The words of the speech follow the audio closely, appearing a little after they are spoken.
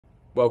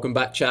Welcome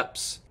back,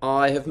 chaps.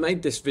 I have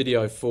made this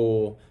video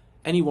for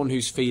anyone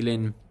who's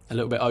feeling a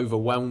little bit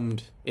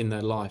overwhelmed in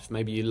their life.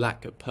 Maybe you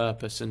lack a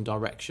purpose and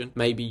direction.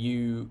 Maybe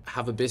you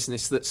have a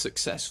business that's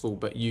successful,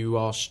 but you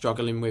are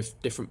struggling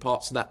with different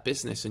parts of that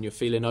business and you're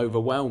feeling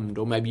overwhelmed.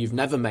 Or maybe you've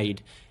never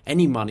made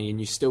any money and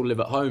you still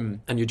live at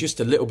home and you're just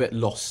a little bit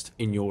lost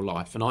in your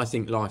life. And I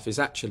think life is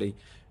actually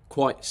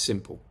quite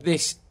simple.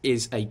 This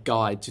is a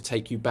guide to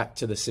take you back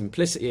to the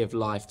simplicity of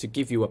life, to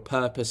give you a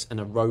purpose and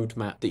a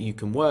roadmap that you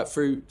can work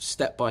through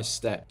step by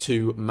step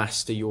to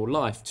master your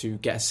life, to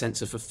get a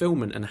sense of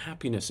fulfillment and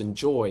happiness and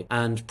joy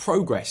and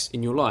progress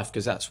in your life,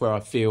 because that's where I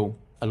feel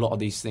a lot of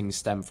these things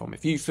stem from.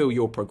 If you feel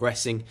you're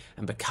progressing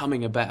and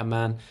becoming a better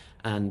man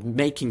and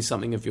making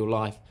something of your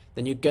life,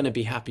 then you're going to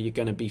be happy, you're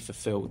going to be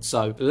fulfilled.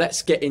 So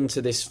let's get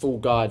into this full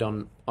guide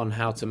on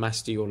how to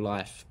master your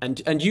life.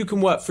 And you can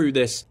work through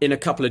this in a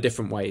couple of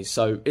different ways.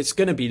 So it's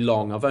going to be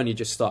long. I've only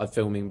just started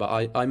filming,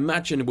 but I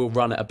imagine it will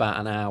run at about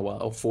an hour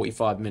or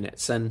 45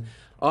 minutes. And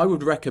I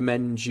would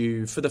recommend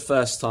you, for the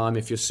first time,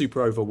 if you're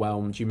super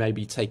overwhelmed, you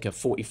maybe take a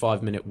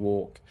 45-minute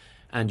walk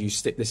and you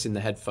stick this in the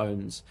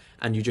headphones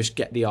and you just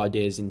get the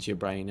ideas into your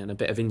brain and a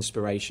bit of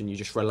inspiration. You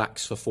just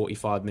relax for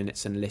 45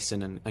 minutes and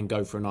listen and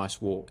go for a nice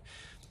walk.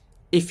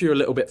 If you're a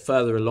little bit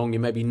further along, you're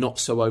maybe not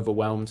so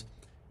overwhelmed,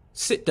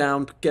 sit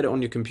down, get it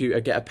on your computer,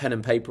 get a pen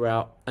and paper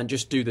out and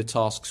just do the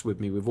tasks with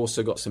me. We've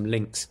also got some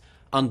links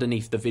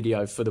underneath the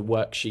video for the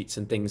worksheets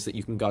and things that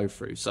you can go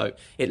through. So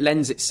it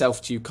lends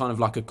itself to you kind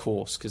of like a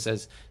course, because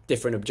there's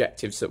different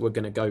objectives that we're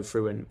going to go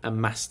through and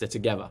master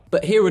together.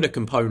 But here are the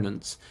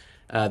components,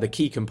 the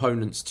key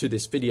components to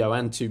this video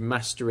and to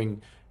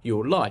mastering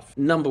your life.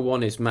 Number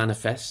one is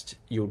manifest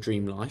your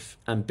dream life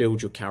and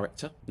build your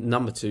character.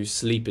 Number two,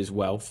 sleep is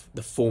wealth.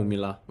 The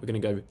formula, we're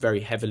going to go very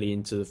heavily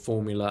into the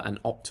formula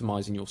and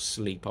optimizing your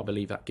sleep. I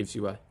believe that gives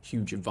you a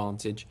huge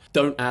advantage.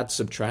 Don't add,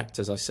 subtract.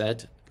 As I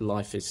said,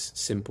 life is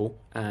simple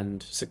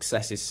and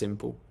success is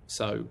simple.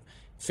 So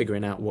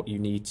figuring out what you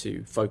need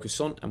to focus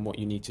on and what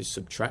you need to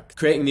subtract.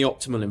 Creating the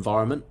optimal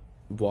environment,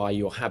 why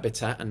your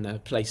habitat and the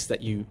place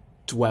that you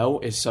dwell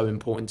is so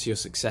important to your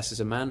success as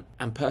a man.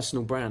 And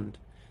personal brand,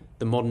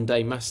 the modern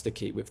day master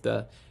key.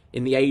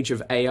 In the age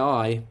of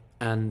AI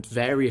and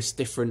various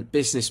different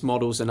business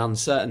models and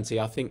uncertainty,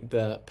 I think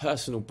the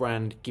personal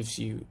brand gives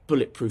you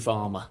bulletproof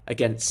armor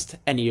against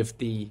any of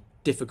the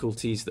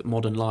difficulties that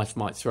modern life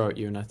might throw at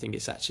you. And I think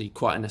it's actually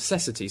quite a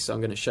necessity. So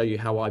I'm going to show you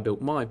how I built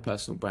my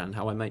personal brand,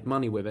 how I make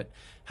money with it,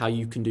 how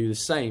you can do the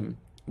same,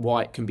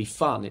 why it can be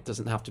fun, it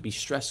doesn't have to be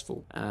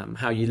stressful,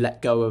 how you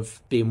let go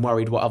of being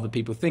worried what other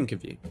people think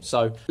of you.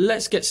 So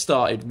let's get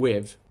started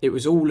with, it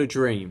was all a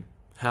dream.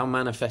 How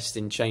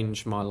manifesting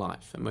changed my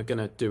life. And we're going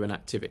to do an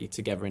activity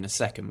together in a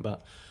second,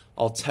 but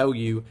I'll tell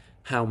you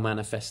how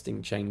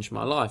manifesting changed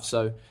my life.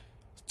 So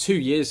 2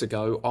 years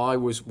ago, I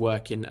was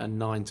working a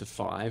 9 to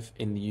 5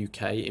 in the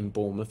UK in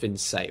Bournemouth in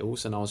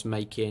sales, and I was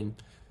making,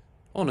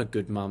 on a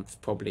good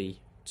month, probably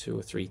 $2,000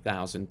 or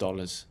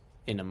 $3,000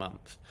 in a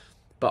month.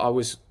 But I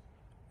was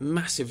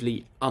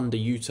massively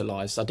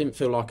underutilized. I didn't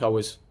feel like I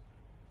was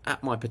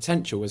at my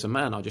potential as a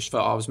man. I just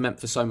felt I was meant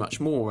for so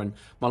much more, and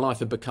my life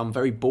had become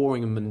very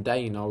boring and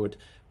mundane. I would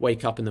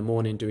wake up in the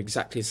morning, do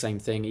exactly the same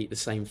thing, eat the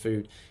same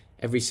food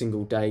every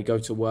single day, go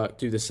to work,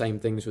 do the same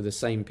things with the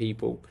same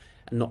people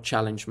and not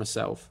challenge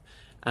myself.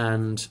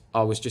 And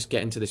I was just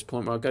getting to this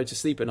point where I go to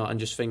sleep at night and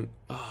just think,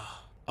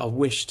 oh, I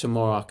wish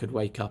tomorrow I could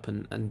wake up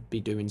and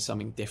be doing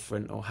something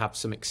different or have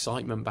some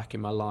excitement back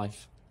in my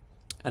life.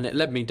 And it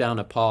led me down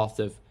a path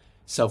of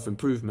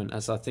self-improvement,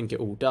 as I think it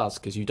all does,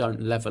 because you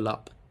don't level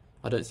up.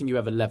 I don't think you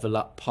ever level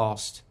up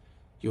past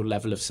your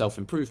level of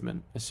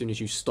self-improvement. As soon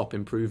as you stop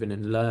improving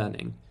and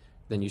learning,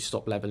 then you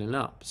stop leveling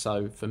up.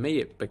 So for me,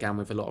 it began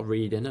with a lot of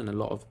reading and a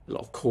lot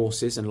of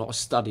courses and a lot of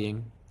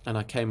studying. And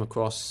I came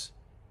across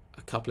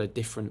a couple of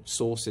different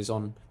sources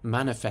on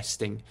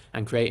manifesting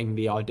and creating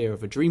the idea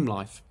of a dream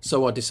life.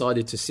 So I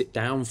decided to sit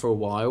down for a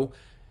while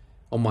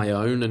on my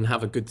own and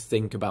have a good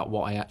think about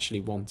what I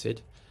actually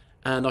wanted.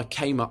 And I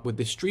came up with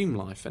this dream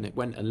life, and it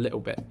went a little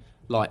bit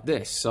like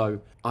this.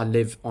 So I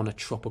live on a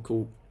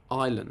tropical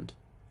island.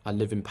 I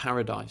live in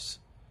paradise.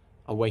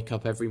 I wake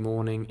up every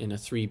morning in a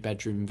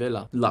 3-bedroom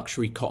villa,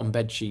 luxury cotton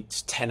bed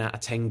sheets, 10 out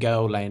of 10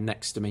 girl laying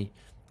next to me.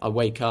 I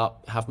wake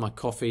up, have my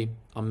coffee,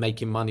 I'm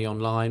making money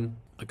online.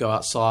 I go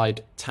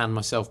outside, tan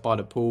myself by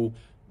the pool,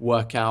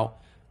 work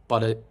out.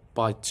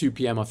 By 2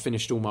 p.m. I've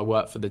finished all my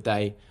work for the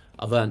day.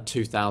 I've earned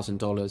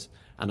 $2,000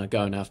 and I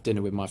go and have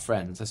dinner with my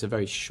friends. That's a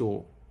very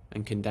short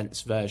and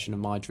condensed version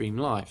of my dream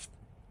life.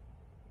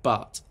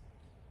 But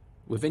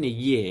within a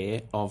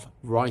year of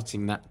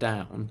writing that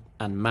down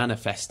and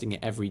manifesting it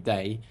every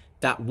day,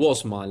 that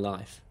was my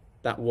life.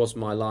 That was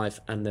my life.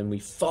 And then we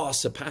far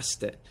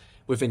surpassed it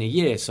within a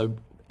year. So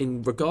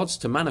in regards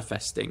to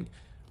manifesting,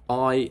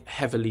 I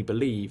heavily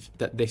believe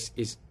that this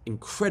is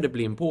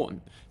incredibly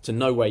important, to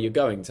know where you're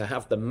going, to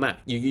have the map.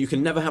 You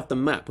can never have the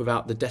map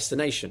without the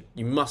destination.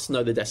 You must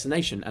know the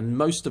destination. And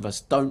most of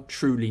us don't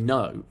truly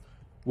know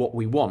what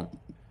we want.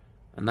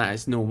 And that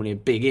is normally a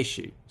big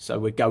issue. So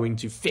we're going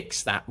to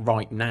fix that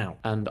right now.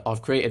 And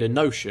I've created a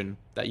Notion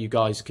that you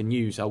guys can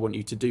use. I want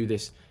you to do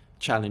this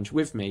challenge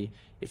with me.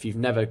 If you've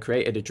never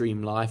created a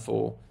dream life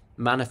or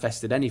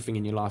manifested anything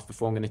in your life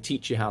before, I'm going to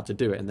teach you how to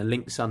do it. And the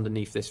link's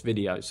underneath this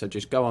video. So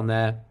just go on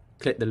there,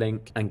 click the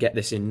link and get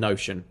this in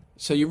Notion.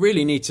 So you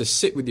really need to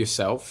sit with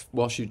yourself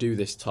whilst you do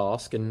this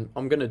task. And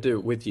I'm going to do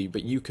it with you,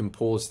 but you can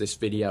pause this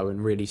video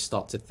and really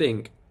start to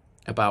think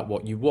about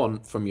what you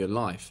want from your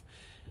life.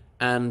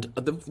 And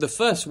the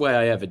first way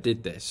I ever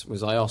did this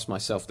was I asked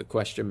myself the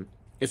question,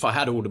 if I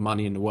had all the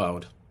money in the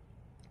world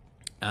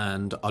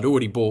and I'd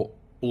already bought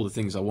all the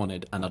things I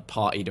wanted and I'd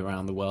partied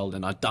around the world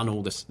and I'd done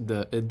all this,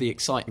 the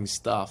exciting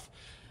stuff,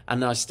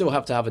 and I still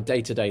have to have a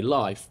day-to-day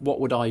life,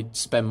 what would I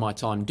spend my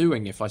time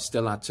doing if I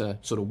still had to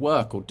sort of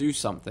work or do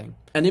something?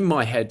 And in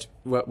my head,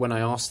 when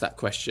I asked that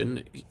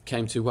question, it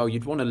came to, well,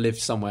 you'd want to live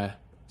somewhere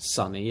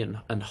sunny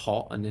and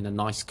hot and in a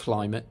nice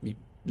climate. You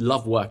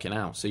love working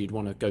out, so you'd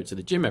want to go to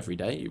the gym every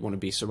day. You want to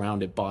be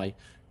surrounded by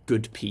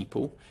good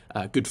people,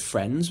 good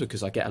friends,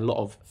 because I get a lot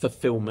of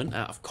fulfillment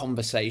out of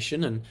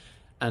conversation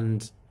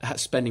and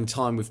spending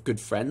time with good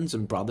friends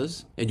and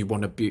brothers. And you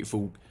want a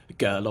beautiful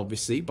girl,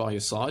 obviously, by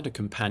your side, a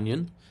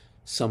companion,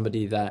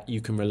 somebody that you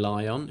can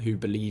rely on, who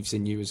believes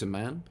in you as a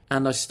man.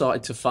 And I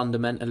started to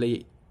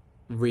fundamentally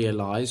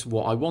realize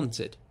what I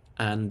wanted,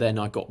 and then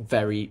I got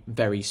very,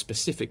 very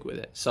specific with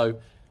it. So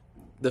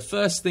the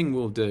first thing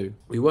we'll do,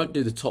 we won't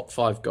do the top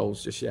 5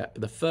 goals just yet, but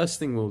the first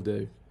thing we'll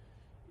do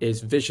is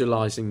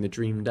visualizing the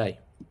dream day.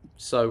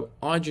 So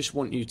I just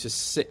want you to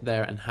sit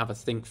there and have a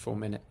think for a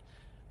minute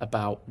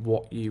about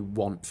what you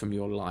want from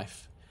your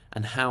life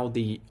and how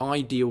the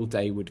ideal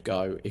day would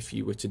go if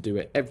you were to do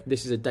it.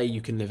 This is a day you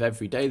can live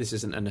every day. This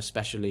isn't an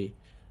especially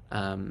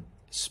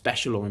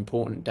special or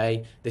important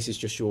day. This is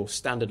just your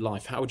standard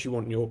life. How would you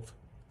want your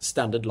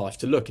standard life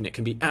to look? And it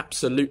can be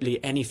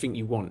absolutely anything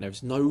you want.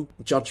 There's no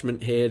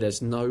judgment here.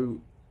 There's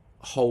no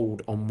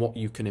hold on what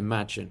you can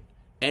imagine.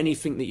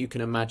 Anything that you can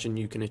imagine,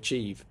 you can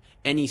achieve.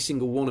 Any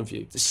single one of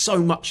you. There's so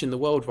much in the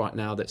world right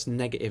now that's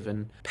negative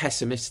and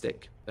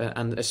pessimistic,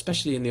 and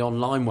especially in the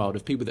online world,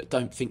 of people that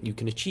don't think you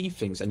can achieve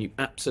things, and you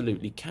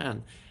absolutely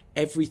can.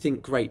 Everything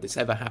great that's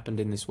ever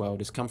happened in this world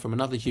has come from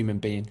another human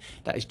being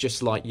that is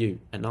just like you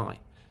and I.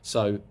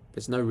 So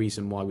there's no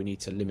reason why we need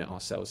to limit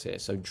ourselves here.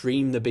 So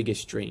dream the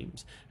biggest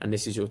dreams, and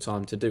this is your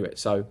time to do it.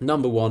 So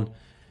number 1,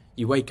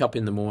 you wake up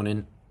in the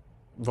morning,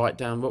 write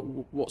down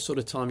what sort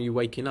of time are you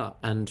waking up,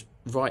 and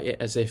write it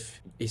as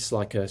if it's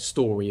like a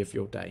story of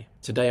your day.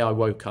 Today I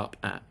woke up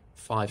at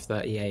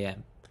 5:30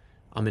 a.m.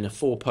 I'm in a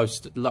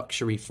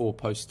luxury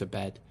 4-poster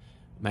bed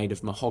made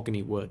of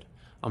mahogany wood.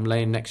 I'm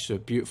laying next to a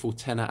beautiful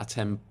 10 out of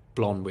 10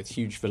 blonde with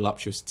huge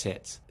voluptuous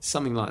tits.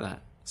 Something like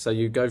that. So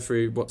you go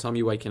through what time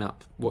you're waking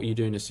up, what are you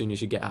doing as soon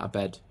as you get out of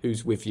bed,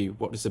 who's with you,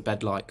 what is the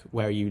bed like,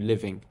 where are you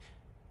living,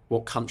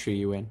 what country are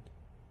you in,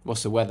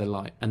 what's the weather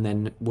like, and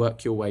then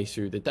work your way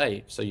through the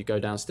day. So you go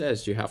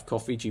downstairs, do you have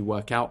coffee, do you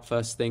work out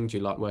first thing, do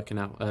you like working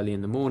out early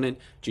in the morning,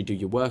 do you do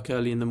your work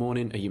early in the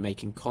morning, are you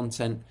making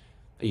content,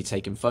 are you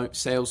taking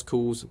sales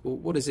calls,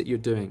 what is it you're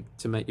doing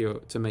to make your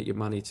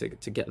money, to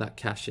get that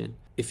cash in?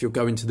 If you're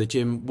going to the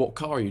gym, what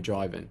car are you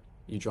driving?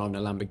 Are you driving a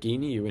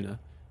Lamborghini, are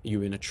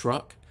you in a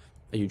truck?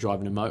 Are you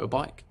driving a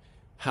motorbike?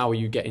 How are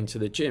you getting to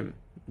the gym?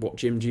 What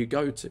gym do you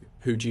go to?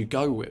 Who do you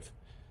go with?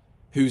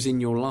 Who's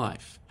in your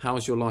life? How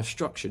is your life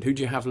structured? Who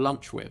do you have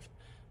lunch with?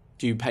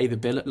 Do you pay the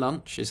bill at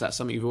lunch? Is that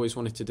something you've always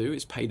wanted to do?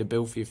 Is pay the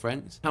bill for your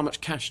friends? How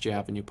much cash do you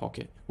have in your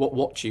pocket? What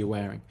watch are you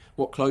wearing?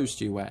 What clothes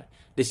do you wear?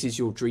 This is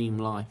your dream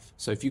life.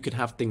 So if you could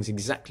have things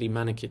exactly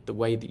manicured the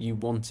way that you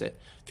want it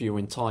for your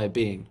entire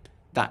being,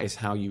 that is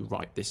how you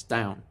write this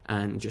down.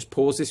 And just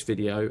pause this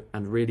video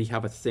and really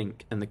have a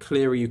think. And the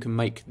clearer you can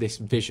make this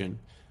vision,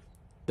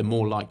 the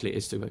more likely it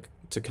is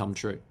to come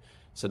true.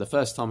 So the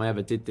first time I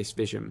ever did this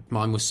vision,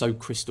 mine was so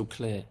crystal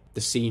clear. The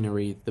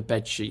scenery, the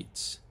bed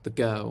sheets, the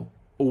girl,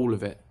 all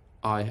of it,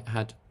 I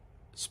had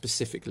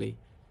specifically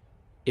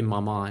in my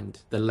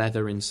mind. The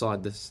leather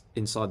inside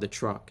the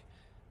truck,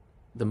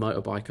 the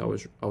motorbike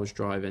I was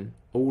driving,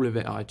 all of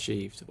it I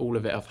achieved, all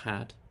of it I've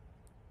had.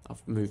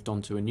 I've moved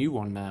on to a new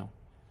one now,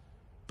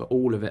 but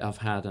all of it I've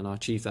had, and I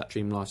achieved that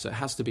dream life. So it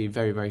has to be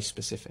very, very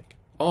specific.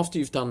 After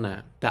you've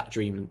done that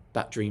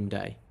dream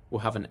day will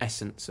have an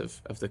essence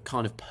of the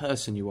kind of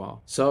person you are.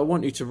 So I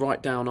want you to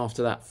write down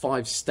after that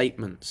 5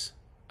 statements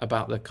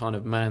about the kind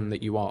of man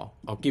that you are.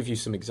 I'll give you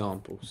some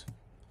examples.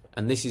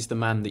 And this is the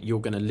man that you're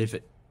going to live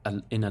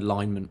in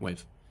alignment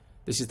with.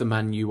 This is the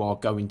man you are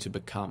going to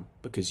become,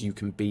 because you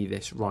can be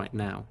this right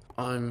now.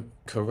 I'm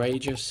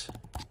courageous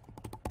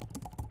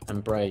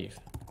and brave.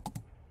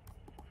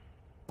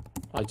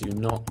 I do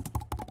not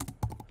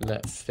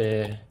let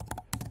fear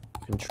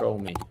control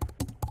me.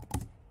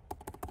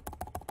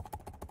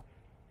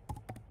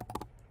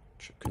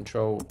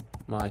 Control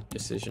my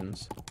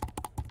decisions.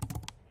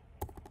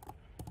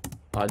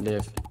 I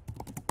live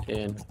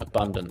in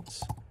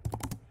abundance.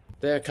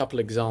 There are a couple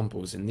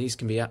examples, and these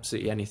can be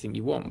absolutely anything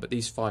you want, but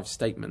these 5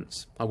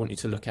 statements I want you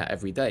to look at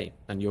every day,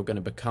 and you're going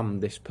to become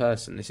this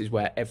person. This is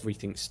where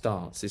everything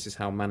starts. This is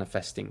how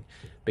manifesting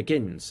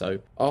begins.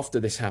 So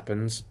after this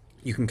happens,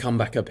 you can come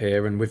back up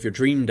here, and with your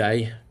dream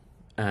day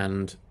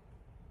and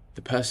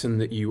the person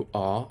that you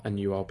are and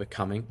you are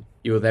becoming,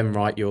 you'll then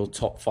write your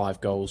top 5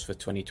 goals for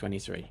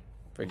 2023.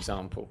 For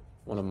example,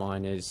 one of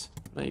mine is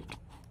make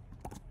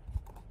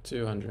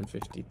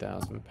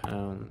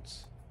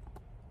 £250,000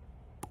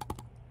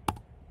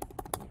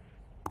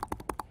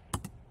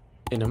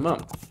 in a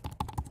month,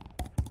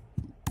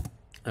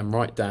 and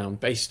write down,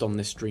 based on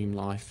this dream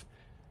life,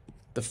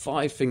 the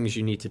 5 things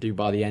you need to do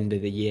by the end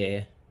of the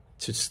year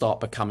to start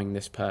becoming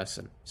this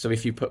person. So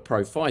if you put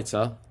pro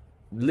fighter,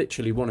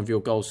 literally one of your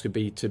goals could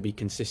be to be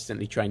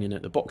consistently training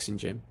at the boxing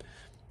gym.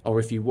 Or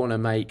if you want to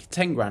make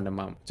 10 grand a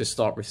month, to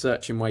start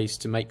researching ways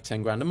to make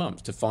 10 grand a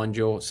month, to find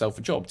yourself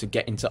a job, to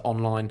get into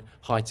online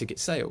high ticket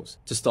sales,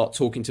 to start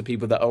talking to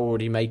people that are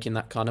already making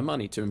that kind of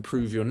money, to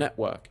improve your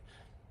network.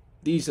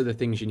 These are the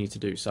things you need to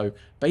do. So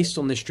based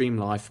on this dream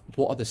life,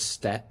 what are the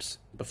steps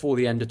before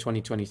the end of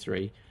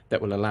 2023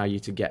 that will allow you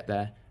to get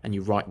there? And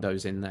you write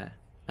those in there.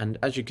 And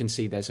as you can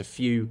see, there's a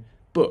few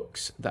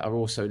books that are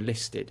also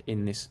listed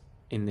in this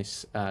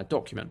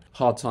document.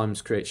 Hard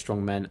Times Create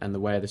Strong Men and The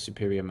Way of the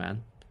Superior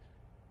Man.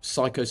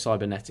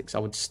 Psycho-Cybernetics. I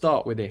would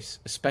start with this,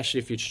 especially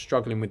if you're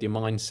struggling with your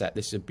mindset.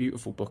 This is a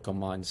beautiful book on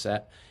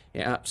mindset.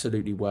 It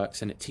absolutely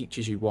works, and it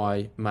teaches you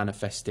why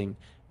manifesting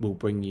will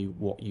bring you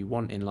what you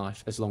want in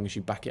life as long as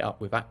you back it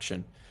up with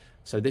action.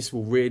 So this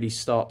will really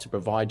start to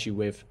provide you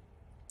with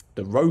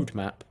the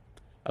roadmap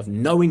of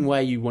knowing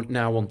where you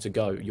now want to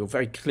go. You're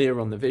very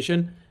clear on the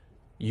vision.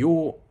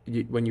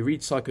 When you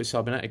read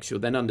Psycho-Cybernetics, you'll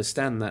then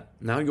understand that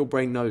now your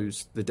brain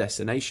knows the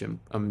destination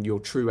and your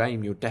true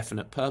aim, your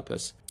definite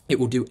purpose. It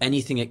will do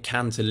anything it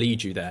can to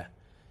lead you there.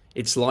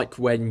 It's like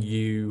when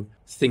you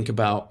think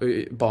about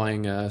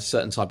buying a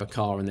certain type of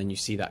car and then you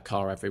see that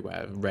car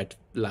everywhere, a red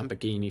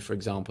Lamborghini, for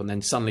example, and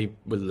then suddenly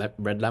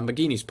red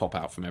Lamborghinis pop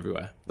out from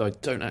everywhere. Though I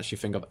don't actually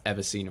think I've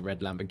ever seen a red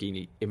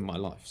Lamborghini in my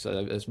life,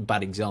 so that's a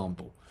bad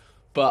example.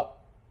 But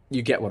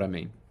you get what I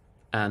mean,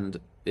 and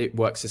it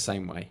works the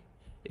same way.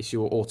 It's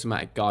your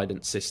automatic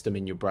guidance system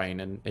in your brain,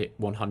 and it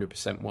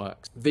 100%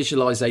 works.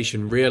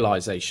 Visualization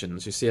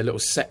realizations, you see a little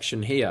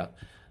section here.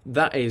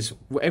 That is,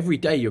 every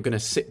day you're going to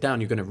sit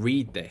down, you're going to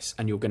read this,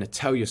 and you're going to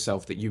tell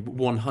yourself that you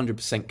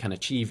 100% can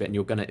achieve it, and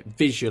you're going to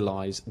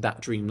visualize that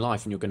dream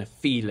life, and you're going to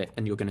feel it,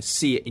 and you're going to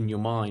see it in your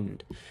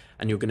mind,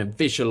 and you're going to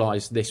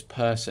visualize this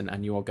person,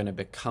 and you are going to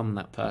become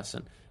that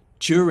person.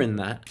 During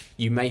that,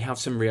 you may have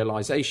some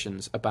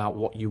realizations about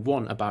what you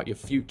want, about your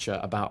future,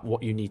 about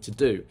what you need to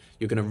do.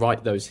 You're going to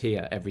write those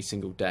here every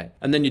single day.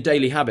 And then your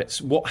daily habits.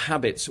 What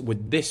habits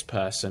would this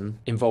person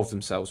involve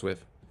themselves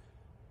with?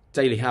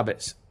 Daily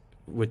habits.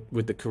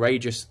 Would the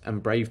courageous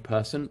and brave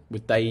person,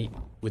 would they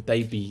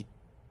be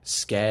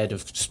scared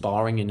of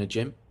sparring in a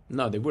gym?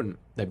 No, they wouldn't.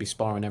 They'd be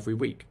sparring every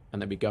week,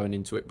 and they'd be going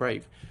into it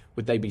brave.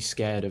 Would they be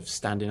scared of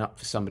standing up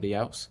for somebody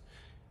else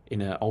in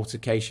an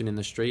altercation in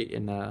the street,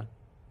 in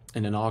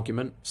an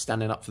argument,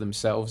 standing up for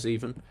themselves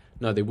even?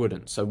 No, they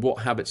wouldn't. So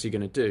what habits are you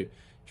going to do?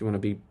 If you want to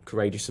be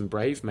courageous and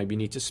brave, maybe you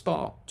need to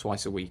spar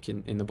twice a week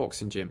in the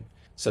boxing gym.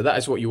 So that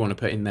is what you want to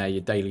put in there,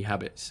 your daily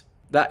habits.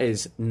 That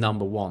is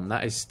number 1.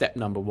 That is step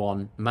number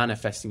 1,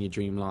 manifesting your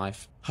dream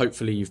life.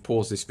 Hopefully you've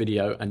paused this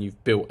video and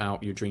you've built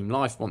out your dream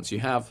life. Once you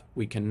have,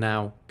 we can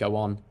now go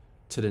on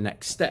to the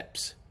next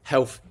steps.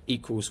 Health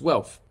equals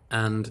wealth.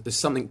 And there's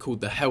something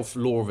called the health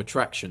law of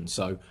attraction.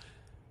 So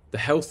the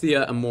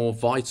healthier and more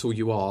vital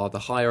you are, the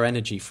higher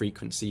energy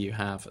frequency you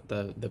have,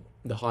 the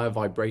higher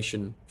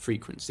vibration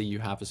frequency you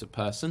have as a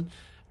person,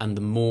 and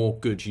the more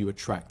good you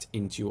attract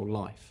into your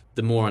life.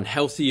 The more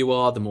unhealthy you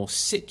are, the more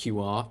sick you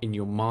are in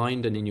your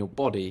mind and in your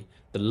body,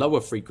 the lower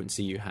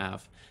frequency you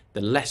have, the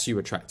less you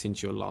attract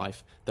into your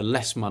life, the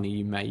less money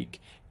you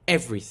make.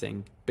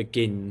 Everything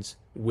begins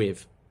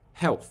with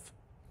health.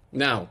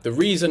 Now, the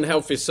reason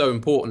health is so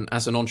important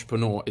as an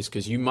entrepreneur is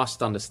because you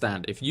must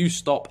understand, if you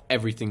stop,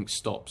 everything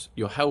stops.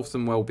 Your health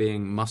and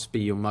well-being must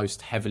be your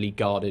most heavily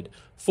guarded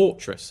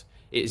fortress.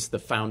 It is the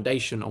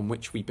foundation on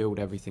which we build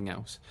everything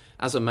else.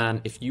 As a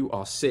man, if you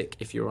are sick,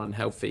 if you're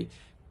unhealthy,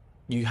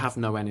 you have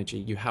no energy,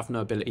 you have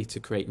no ability to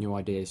create new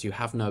ideas, you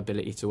have no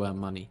ability to earn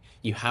money,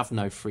 you have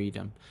no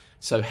freedom.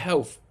 So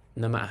health,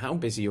 no matter how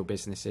busy your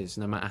business is,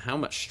 no matter how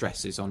much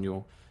stress is on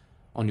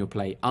your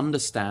plate,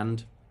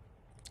 understand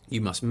you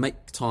must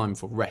make time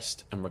for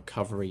rest and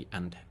recovery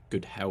and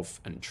good health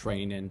and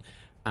training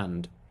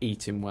and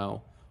eating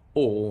well,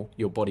 or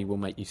your body will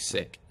make you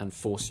sick and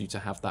force you to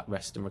have that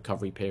rest and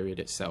recovery period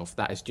itself.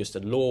 That is just a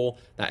law,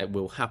 that it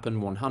will happen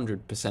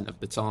 100% of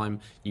the time.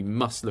 You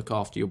must look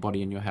after your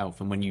body and your health,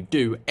 and when you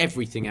do,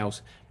 everything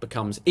else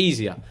becomes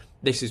easier.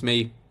 This is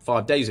me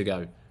 5 days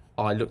ago.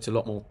 I looked a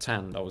lot more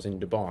tanned. I was in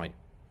Dubai,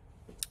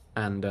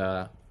 and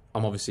I'm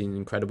obviously in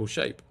incredible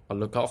shape. I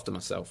look after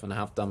myself, and I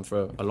have done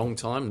for a long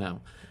time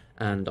now,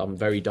 and I'm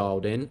very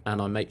dialed in,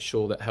 and I make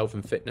sure that health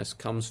and fitness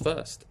comes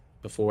first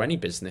before any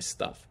business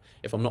stuff.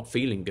 If I'm not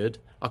feeling good,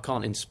 I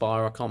can't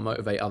inspire, I can't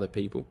motivate other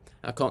people,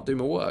 I can't do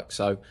my work.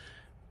 So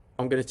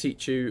I'm going to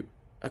teach you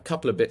a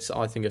couple of bits that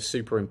I think are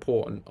super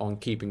important on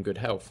keeping good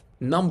health.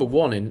 Number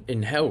one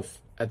in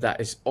health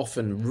that is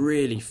often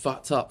really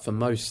fucked up for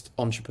most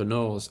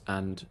entrepreneurs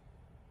and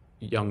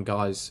young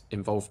guys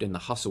involved in the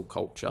hustle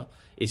culture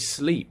is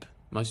sleep.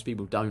 Most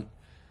people don't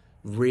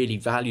really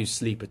value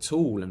sleep at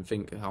all and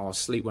think, oh, I'll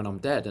sleep when I'm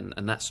dead.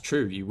 And that's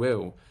true, you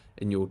will,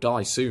 and you'll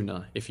die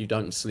sooner if you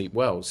don't sleep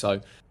well.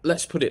 So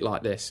let's put it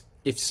like this.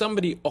 If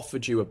somebody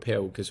offered you a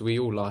pill, because we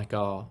all like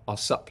our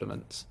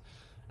supplements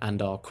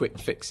and our quick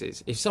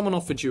fixes, if someone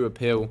offered you a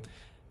pill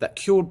that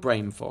cured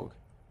brain fog,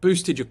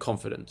 boosted your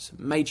confidence,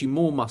 made you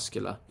more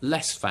muscular,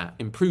 less fat,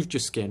 improved your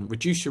skin,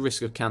 reduced your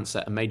risk of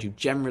cancer, and made you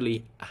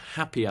generally a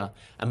happier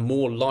and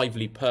more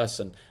lively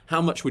person,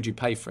 how much would you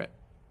pay for it?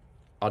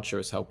 I'd sure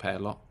as hell pay a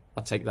lot.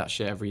 I'd take that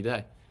shit every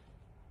day.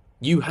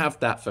 You have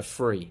that for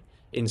free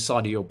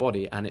inside of your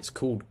body, and it's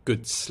called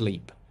good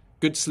sleep.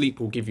 Good sleep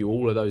will give you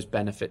all of those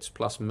benefits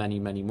plus many,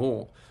 many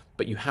more,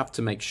 but you have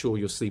to make sure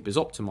your sleep is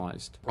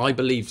optimized. I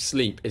believe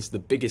sleep is the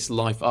biggest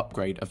life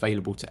upgrade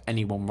available to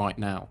anyone right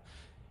now.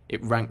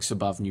 It ranks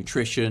above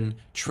nutrition,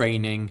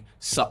 training,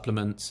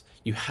 supplements.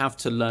 You have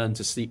to learn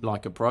to sleep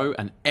like a pro,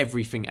 and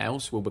everything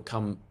else will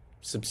become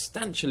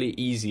substantially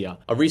easier.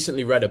 I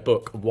recently read a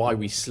book, Why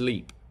We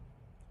Sleep.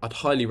 I'd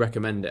highly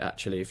recommend it,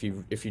 actually, if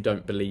you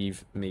don't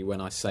believe me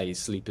when I say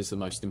sleep is the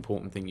most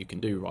important thing you can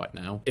do right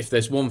now. If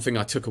there's one thing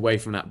I took away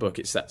from that book,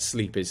 it's that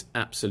sleep is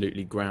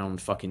absolutely ground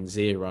fucking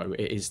zero.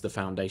 It is the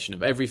foundation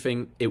of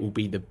everything. It will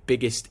be the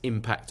biggest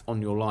impact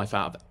on your life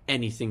out of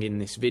anything in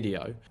this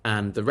video.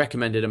 And the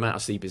recommended amount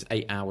of sleep is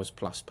 8 hours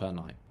plus per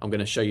night. I'm going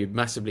to show you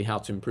massively how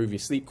to improve your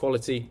sleep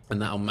quality, and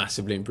that'll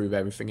massively improve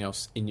everything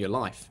else in your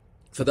life.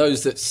 For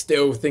those that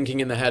still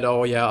thinking in their head,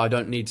 oh yeah, I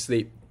don't need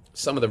sleep.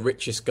 Some of the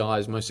richest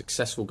guys, most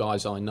successful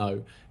guys I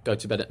know, go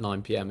to bed at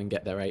 9 p.m. and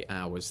get their 8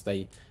 hours.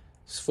 They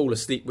fall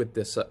asleep with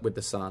the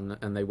sun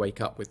and they wake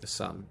up with the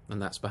sun.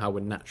 And that's how we're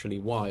naturally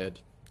wired.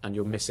 And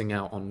you're missing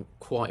out on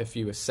quite a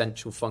few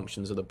essential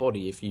functions of the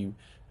body if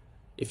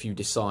you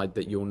decide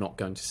that you're not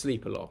going to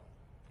sleep a lot.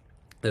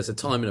 There's a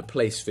time and a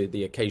place for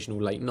the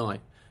occasional late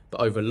night,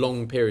 but over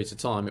long periods of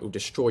time, it will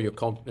destroy your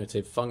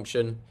cognitive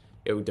function.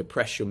 It will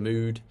depress your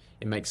mood.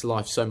 It makes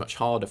life so much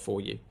harder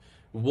for you.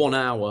 1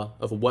 hour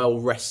of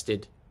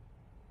well-rested,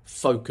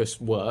 focused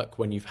work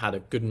when you've had a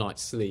good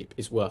night's sleep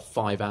is worth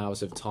 5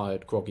 hours of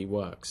tired, groggy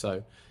work.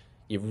 So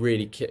you're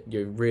really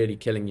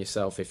killing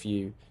yourself if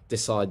you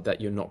decide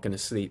that you're not going to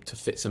sleep to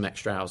fit some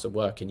extra hours of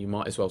work, and you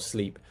might as well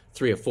sleep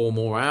 3 or 4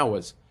 more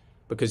hours,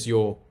 because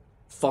you're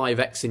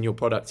 5x in your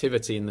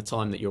productivity in the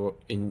time that you're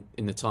in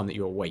the time that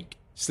you're awake.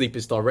 Sleep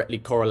is directly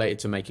correlated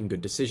to making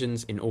good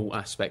decisions in all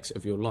aspects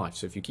of your life.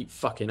 So if you keep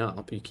fucking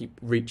up, you keep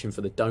reaching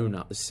for the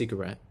donut, the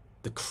cigarette,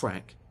 the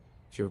crack,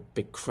 if you're a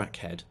big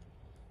crackhead,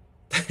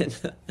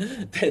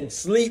 then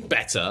sleep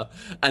better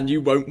and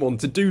you won't want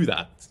to do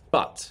that.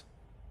 But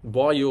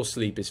why your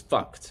sleep is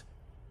fucked,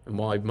 and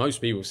why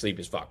most people's sleep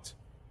is fucked.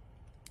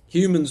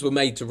 Humans were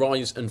made to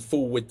rise and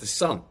fall with the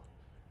sun,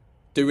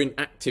 doing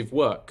active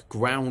work,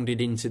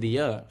 grounded into the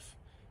earth,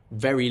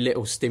 very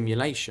little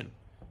stimulation,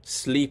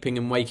 sleeping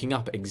and waking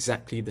up at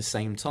exactly the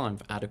same time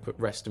for adequate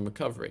rest and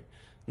recovery.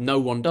 No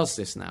one does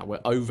this now. We're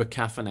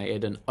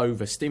over-caffeinated and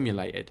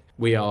over-stimulated.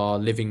 We are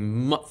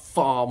living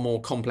far more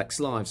complex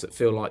lives that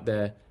feel like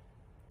they're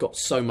got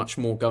so much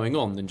more going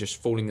on than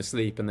just falling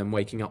asleep and then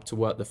waking up to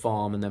work the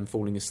farm and then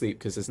falling asleep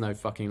because there's no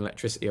fucking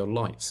electricity or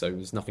light, so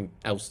there's nothing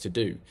else to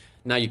do.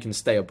 Now you can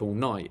stay up all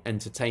night,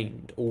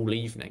 entertained all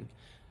evening,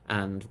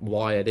 and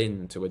wired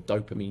into a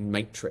dopamine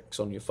matrix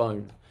on your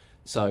phone.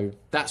 So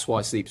that's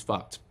why sleep's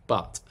fucked.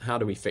 But how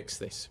do we fix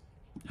this?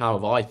 How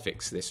have I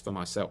fixed this for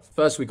myself?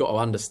 First, we've got to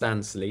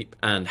understand sleep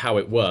and how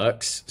it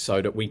works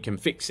so that we can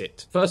fix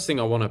it. First thing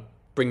I want to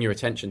bring your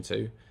attention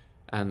to,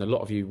 and a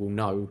lot of you will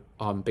know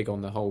I'm big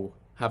on the whole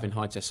having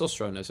high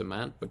testosterone as a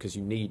man, because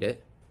you need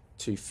it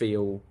to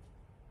feel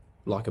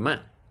like a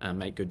man and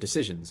make good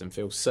decisions and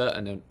feel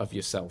certain of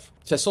yourself.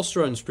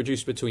 Testosterone is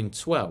produced between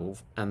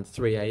 12 and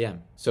 3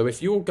 a.m. So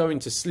if you're going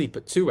to sleep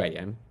at 2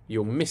 a.m.,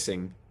 you're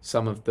missing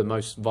some of the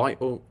most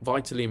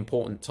vitally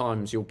important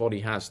times your body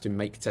has to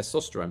make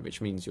testosterone,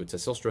 which means your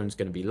testosterone is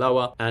going to be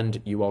lower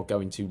and you are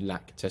going to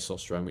lack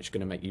testosterone, which is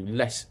going to make you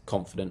less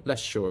confident,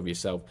 less sure of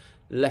yourself,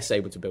 less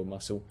able to build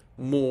muscle,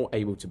 more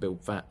able to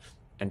build fat,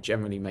 and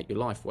generally make your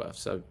life worse.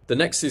 So the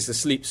next is the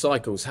sleep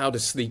cycles. How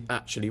does sleep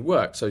actually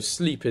work? So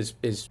sleep is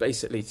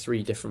basically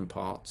 3 different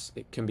parts.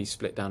 It can be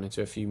split down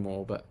into a few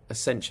more, but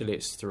essentially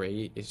it's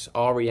 3. It's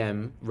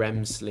REM,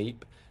 REM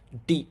sleep,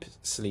 deep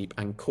sleep,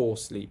 and core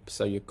sleep.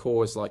 So your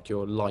core is like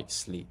your light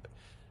sleep,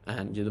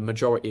 and the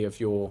majority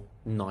of your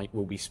night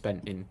will be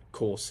spent in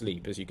core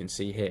sleep, as you can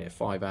see here,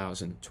 5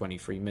 hours and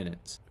 23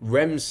 minutes.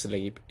 REM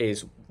sleep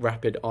is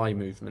rapid eye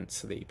movement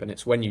sleep, and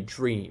it's when you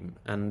dream,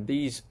 and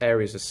these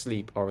areas of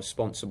sleep are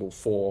responsible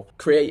for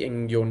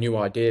creating your new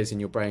ideas in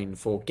your brain,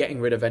 for getting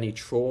rid of any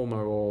trauma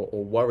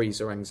or worries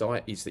or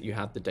anxieties that you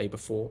had the day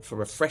before, for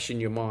refreshing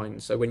your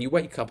mind. So when you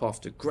wake up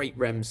after great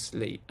REM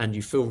sleep and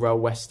you feel well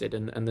rested,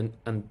 and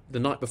the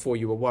night before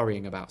you were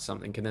worrying about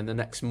something, and then the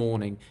next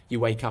morning you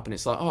wake up and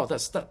it's like, oh,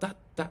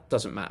 that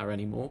doesn't matter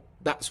anymore.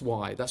 That's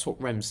why. That's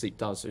what REM sleep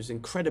does. So it's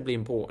incredibly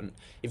important.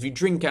 If you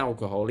drink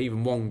alcohol,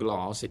 even one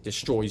glass, it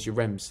destroys your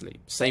REM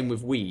sleep. Same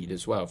with weed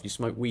as well. If you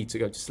smoke weed to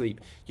go to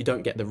sleep, you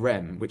don't get the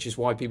REM, which is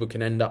why people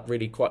can end up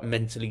really quite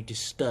mentally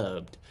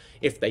disturbed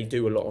if they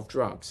do a lot of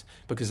drugs,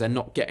 because they're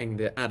not getting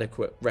the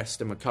adequate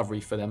rest and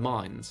recovery for their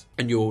minds.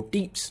 And your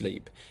deep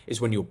sleep is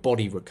when your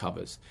body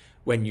recovers,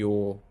 when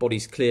your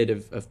body's cleared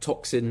of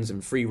toxins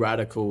and free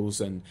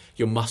radicals, and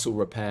your muscle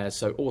repairs.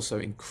 So also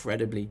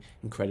incredibly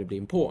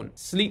important.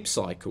 Sleep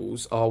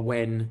cycles are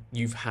when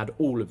you've had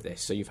all of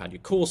this. So you've had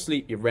your core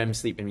sleep, your REM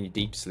sleep, and your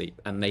deep sleep,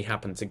 and they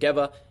happen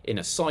together in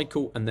a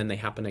cycle, and then they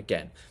happen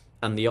again.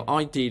 And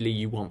ideally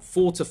you want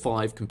 4 to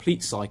 5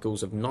 complete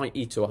cycles of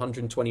 90 to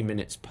 120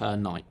 minutes per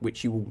night,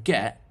 which you will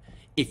get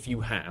if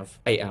you have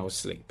 8 hours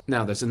sleep.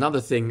 Now, there's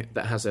another thing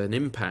that has an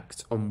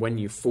impact on when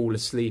you fall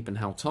asleep and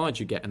how tired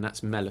you get, and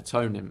that's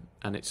melatonin,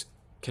 and it's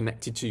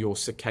connected to your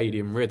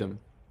circadian rhythm.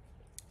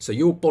 So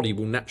your body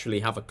will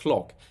naturally have a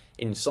clock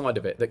inside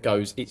of it that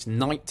goes, it's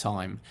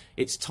nighttime,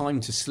 it's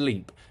time to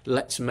sleep,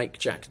 let's make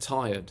Jack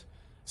tired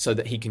so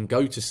that he can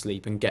go to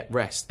sleep and get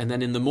rest, and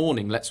then in the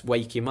morning let's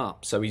wake him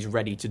up so he's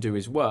ready to do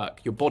his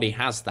work. Your body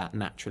has that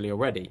naturally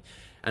already,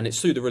 and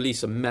it's through the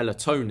release of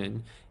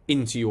melatonin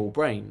into your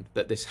brain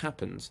that this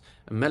happens.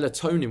 And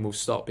melatonin will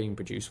start being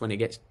produced when it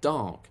gets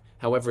dark.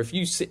 However, if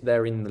you sit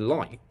there in the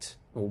light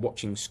or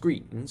watching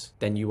screens,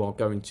 then you are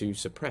going to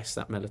suppress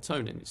that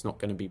melatonin. It's not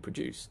going to be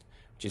produced,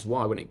 which is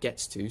why when it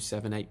gets to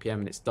 7, 8 p.m.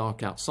 and it's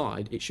dark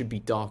outside, it should be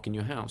dark in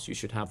your house. You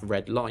should have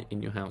red light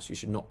in your house. You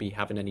should not be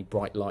having any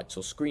bright lights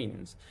or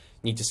screens.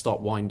 You need to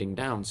start winding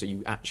down so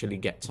you actually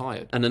get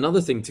tired. And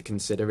another thing to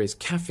consider is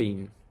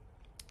caffeine.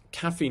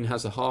 Caffeine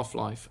has a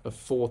half-life of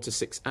 4 to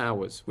 6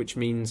 hours, which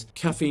means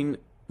caffeine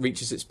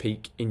reaches its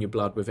peak in your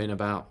blood within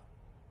about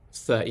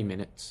 30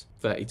 minutes,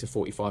 30 to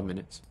 45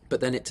 minutes. But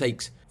then it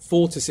takes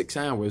 4 to 6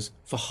 hours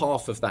for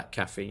half of that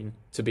caffeine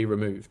to be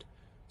removed.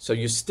 So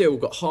you've still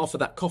got half of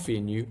that coffee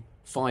in you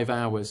 5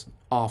 hours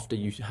after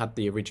you had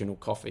the original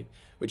coffee,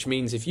 which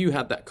means if you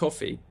had that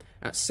coffee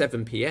at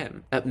 7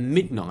 p.m, at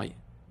midnight,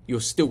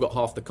 you've still got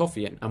half the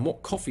coffee in. And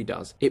what coffee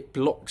does, it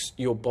blocks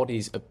your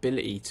body's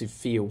ability to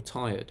feel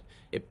tired.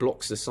 It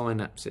blocks the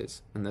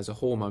synapses, and there's a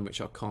hormone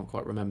which I can't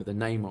quite remember the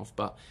name of,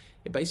 but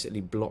it basically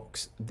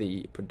blocks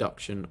the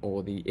production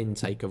or the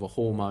intake of a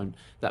hormone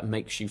that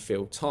makes you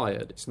feel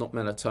tired. It's not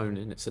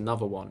melatonin, it's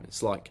another one.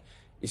 It's like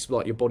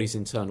your body's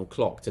internal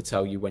clock to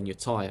tell you when you're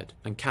tired,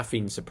 and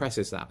caffeine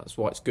suppresses that. That's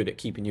why it's good at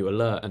keeping you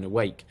alert and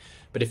awake.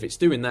 But if it's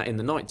doing that in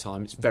the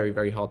nighttime, it's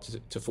very hard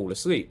to fall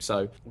asleep.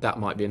 So that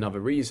might be another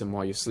reason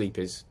why your sleep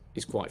is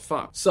quite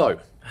fucked. So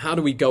how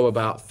do we go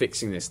about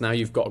fixing this? Now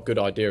you've got a good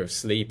idea of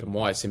sleep and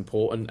why it's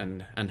important,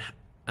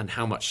 and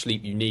how much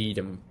sleep you need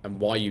and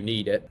why you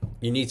need it.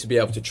 You need to be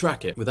able to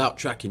track it. Without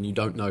tracking, you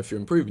don't know if you're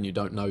improving. You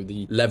don't know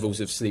the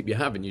levels of sleep you're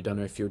having. You don't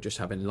know if you're just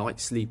having light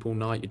sleep all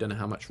night. You don't know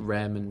how much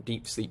REM and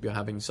deep sleep you're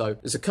having. So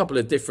there's a couple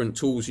of different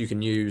tools you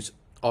can use.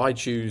 I've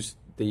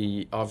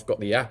got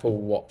the Apple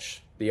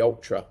Watch, the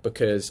Ultra,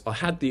 because I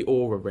had the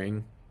Oura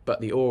Ring,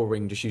 but the Oura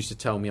Ring just used to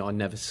tell me I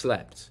never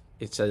slept.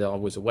 It said I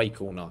was awake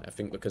all night, I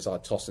think because I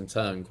toss and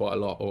turn quite a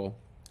lot, or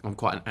I'm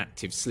quite an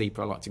active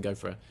sleeper. I like to go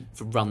for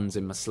runs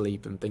in my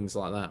sleep and things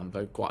like that. I'm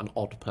quite an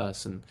odd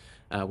person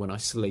when I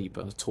sleep.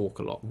 I talk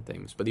a lot and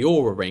things. But the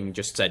Oura Ring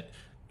just said,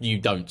 you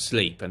don't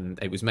sleep, and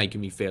it was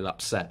making me feel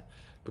upset,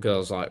 because I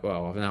was like,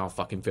 well, now I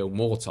fucking feel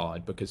more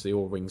tired because the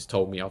Oura Ring's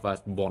told me I've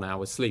had 1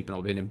 hour's sleep and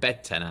I've been in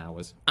bed 10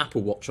 hours.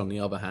 Apple Watch, on the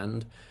other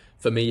hand,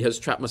 for me, has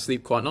tracked my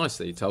sleep quite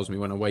nicely. It tells me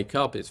when I wake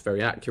up. It's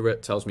very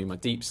accurate. Tells me my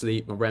deep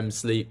sleep, my REM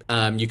sleep.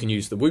 You can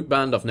use the Whoop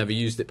Band. I've never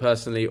used it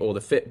personally, or the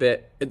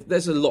Fitbit.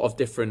 There's a lot of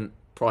different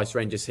price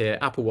ranges here.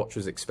 Apple Watch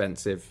was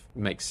expensive.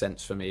 Makes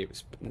sense for me. It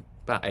was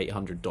about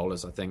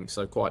 $800, I think,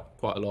 so quite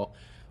a lot.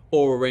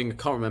 Oura Ring, I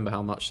can't remember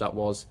how much that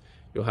was.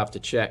 You'll have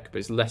to check, but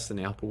it's less than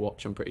the Apple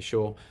Watch, I'm pretty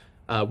sure.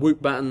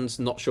 Whoop Bands,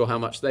 not sure how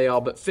much they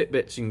are, but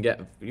Fitbits you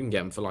can get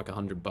them for like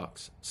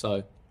 $100.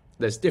 So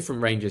there's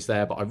different ranges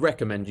there, but I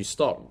recommend you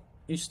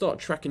start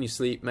tracking your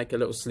sleep, make a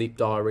little sleep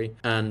diary,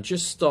 and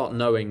just start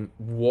knowing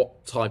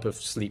what type of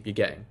sleep you're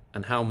getting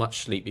and how much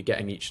sleep you're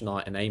getting each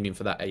night, and aiming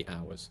for that 8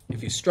 hours.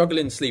 If you're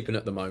struggling sleeping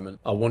at the moment,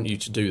 I want you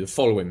to do the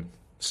following.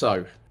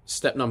 So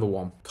step number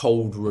 1,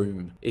 cold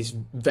room. It's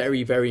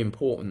very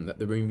important that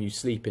the room you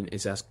sleep in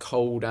is as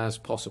cold as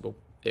possible.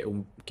 It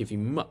will give you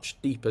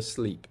much deeper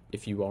sleep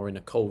if you are in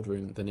a cold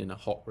room than in a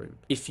hot room.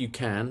 If you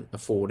can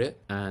afford it,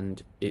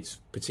 and it's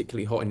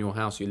particularly hot in your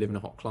house, you live in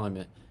a hot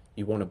climate,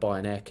 you want to buy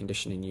an air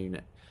conditioning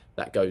unit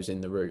that goes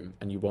in the room,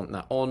 and you want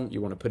that on,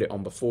 you want to put it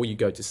on before you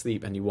go to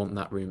sleep, and you want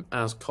that room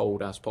as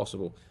cold as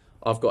possible.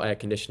 I've got air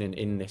conditioning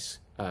in this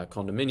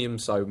condominium,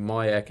 so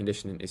my air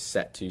conditioning is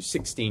set to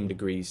 16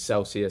 degrees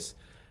Celsius.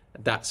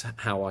 That's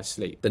how I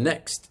sleep. The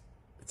next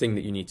thing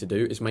that you need to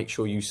do is make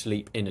sure you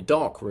sleep in a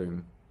dark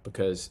room,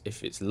 because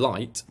if it's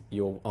light,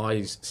 your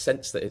eyes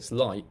sense that it's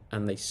light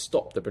and they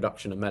stop the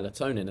production of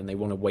melatonin and they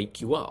want to wake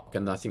you up.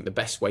 And I think the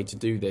best way to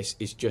do this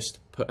is just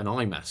put an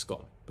eye mask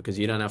on, because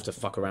you don't have to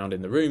fuck around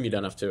in the room, you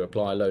don't have to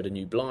apply a load of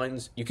new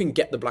blinds. You can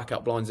get the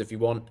blackout blinds if you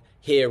want.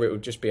 Here it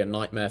would just be a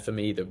nightmare for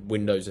me, the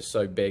windows are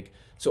so big.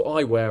 So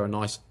I wear a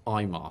nice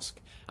eye mask,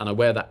 and I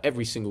wear that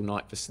every single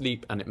night for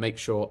sleep, and it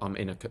makes sure I'm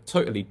in a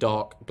totally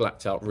dark,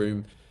 blacked out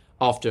room.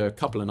 After a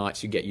couple of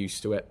nights you get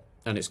used to it,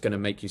 and it's going to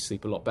make you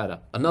sleep a lot better.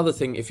 Another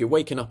thing, if you're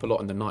waking up a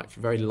lot in the night, if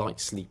you're a very light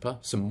sleeper,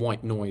 some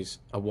white noise,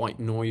 a white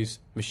noise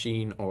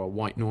machine or a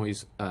white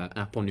noise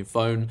app on your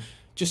phone,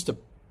 just to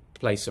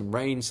play some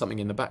rain, something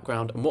in the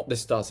background. And what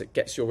this does, it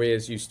gets your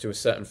ears used to a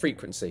certain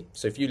frequency.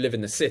 So if you live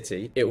in the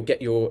city, it will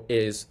get your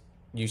ears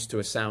used to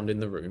a sound in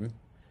the room,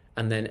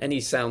 and then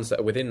any sounds that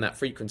are within that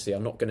frequency are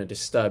not going to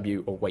disturb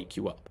you or wake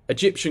you up.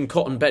 Egyptian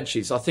cotton bed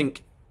sheets. I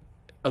think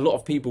a lot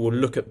of people will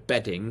look at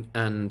bedding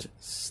and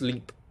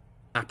sleep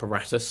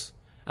apparatus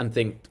and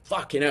think,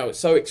 fucking hell, it's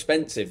so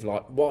expensive,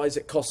 like why does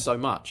it cost so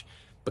much?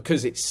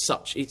 Because it's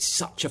such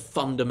a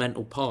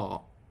fundamental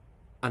part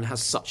and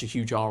has such a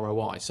huge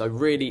ROI. So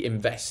really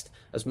invest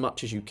as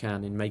much as you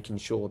can in making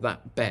sure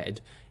that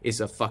bed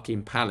is a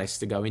fucking palace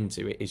to go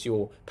into. It is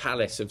your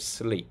palace of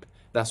sleep.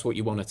 That's what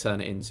you want to turn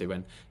it into.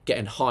 And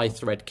getting high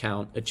thread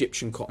count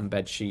Egyptian cotton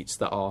bed sheets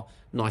that are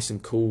nice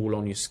and cool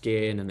on your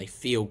skin and they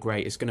feel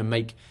great, it's going to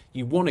make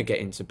you want to get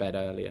into bed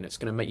early, and it's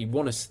going to make you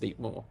want to sleep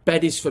more.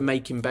 Bed is for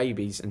making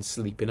babies and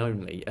sleeping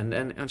only. And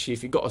actually,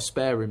 if you've got a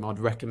spare room, I'd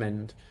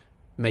recommend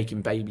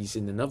making babies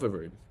in another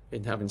room,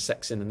 in having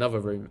sex in another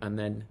room, and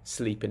then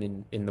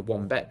sleeping in the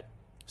one bed,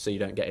 so you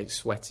don't get it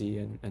sweaty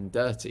and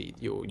dirty,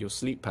 your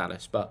sleep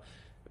palace. But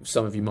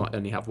some of you might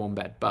only have one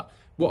bed. But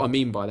what I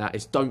mean by that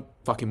is, don't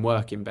fucking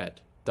work in bed.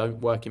 Don't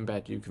work in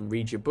bed. You can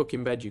read your book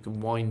in bed, you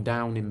can wind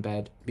down in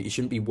bed, but you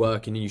shouldn't be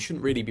working, and you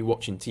shouldn't really be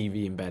watching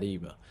TV in bed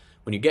either.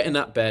 When you get in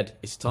that bed,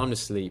 it's time to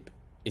sleep.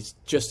 It's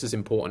just as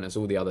important as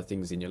all the other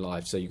things in your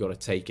life, so you've got to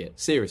take it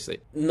seriously.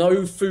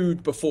 No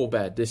food before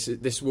bed.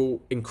 This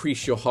will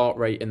increase your heart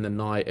rate in the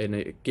night, and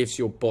it gives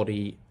your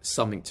body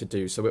something to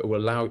do. So it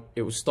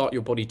will start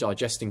your body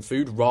digesting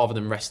food rather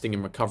than resting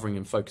and recovering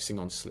and focusing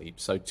on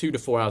sleep. So 2 to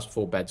 4 hours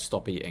before bed,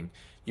 stop eating.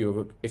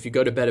 If you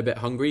go to bed a bit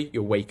hungry,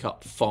 you'll wake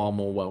up far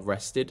more well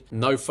rested.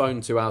 No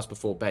phone 2 hours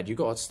before bed. You've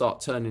got to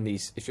start turning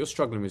these, if you're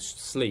struggling with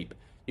sleep,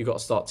 you've got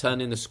to start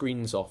turning the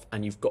screens off,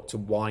 and you've got to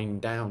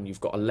wind down. You've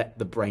got to let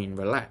the brain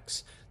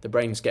relax. The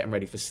brain's getting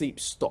ready for sleep.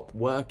 Stop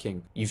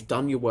working. You've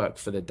done your work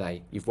for the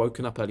day. You've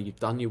woken up early. You've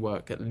done your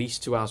work. At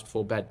least 2 hours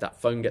before bed, that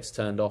phone gets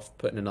turned off,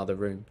 put in another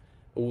room.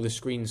 All the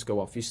screens go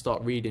off. You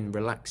start reading,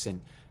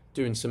 relaxing,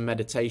 doing some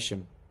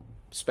meditation,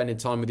 spending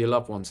time with your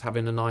loved ones,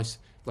 having a nice,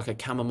 like a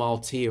chamomile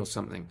tea or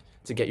something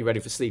to get you ready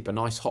for sleep, a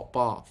nice hot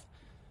bath.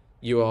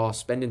 You are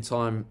spending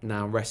time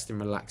now resting,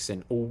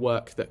 relaxing. All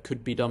work that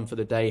could be done for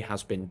the day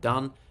has been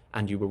done,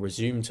 and you will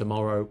resume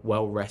tomorrow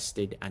well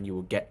rested, and you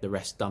will get the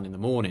rest done in the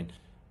morning.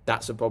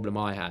 That's a problem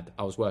I had.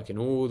 I was working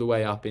all the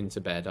way up into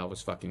bed. I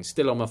was fucking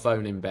still on my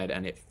phone in bed,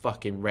 and it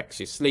fucking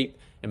wrecks your sleep.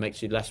 It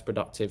makes you less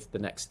productive the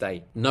next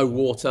day. No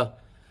water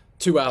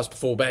 2 hours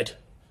before bed.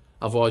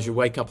 Otherwise you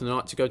wake up in the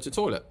night to go to the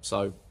toilet.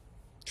 So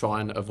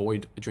try and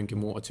avoid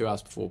drinking water 2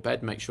 hours before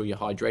bed. Make sure you're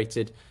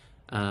hydrated,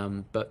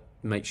 but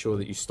make sure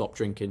that you stop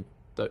drinking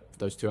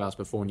those 2 hours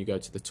before when you go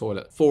to the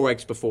toilet. 4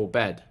 eggs before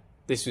bed.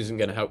 This isn't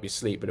going to help you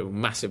sleep, but it will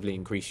massively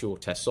increase your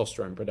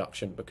testosterone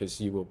production,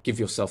 because you will give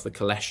yourself the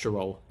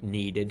cholesterol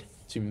needed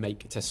to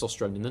make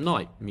testosterone in the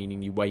night,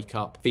 meaning you wake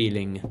up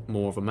feeling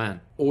more of a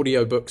man.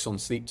 Audiobooks on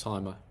sleep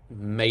timer,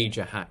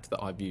 major hack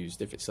that I've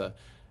used. If it's a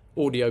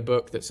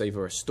audiobook that's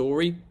either a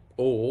story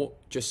or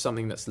just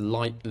something that's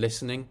light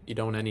listening, you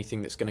don't want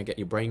anything that's going to get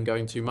your brain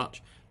going too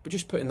much, but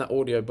just putting that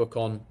audiobook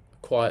on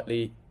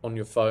quietly on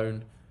your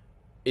phone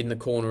in the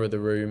corner of the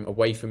room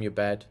away from your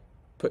bed.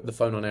 Put the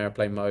phone on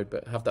airplane mode,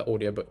 but have that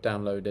audiobook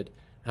downloaded,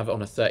 have it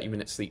on a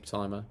 30-minute sleep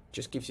timer.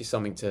 Just gives you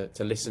something to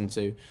listen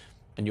to,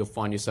 and you'll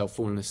find yourself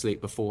falling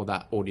asleep before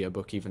that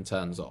audiobook even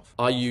turns off.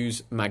 I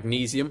use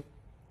magnesium,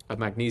 a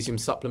magnesium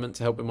supplement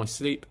to help with my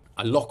sleep.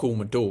 I lock all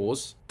my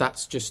doors.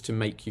 That's just to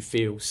make you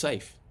feel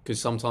safe, because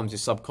sometimes you're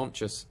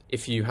subconscious.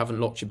 If you haven't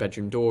locked your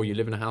bedroom door, you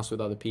live in a house with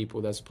other people,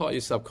 there's a part of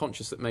your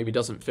subconscious that maybe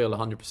doesn't feel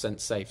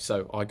 100% safe.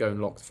 So I go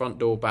and lock the front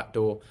door, back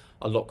door,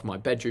 I lock my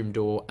bedroom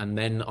door, and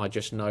then I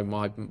just know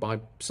my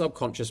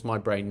subconscious, my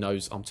brain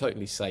knows I'm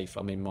totally safe.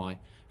 I'm in my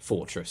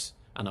fortress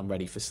and I'm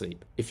ready for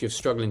sleep. If you're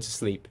struggling to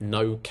sleep,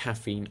 no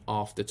caffeine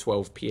after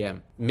 12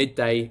 p.m.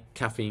 Midday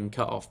caffeine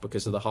cut off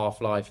because of the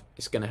half-life.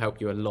 It's going to help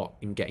you a lot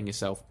in getting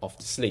yourself off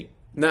to sleep.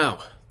 Now,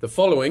 the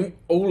following,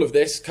 all of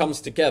this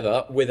comes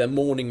together with a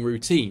morning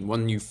routine.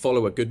 When you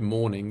follow a good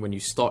morning, when you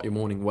start your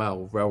morning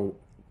well,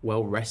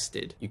 well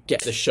rested, you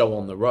get the show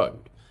on the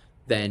road,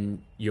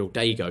 then your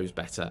day goes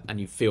better and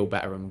you feel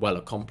better and well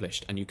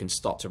accomplished, and you can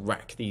start to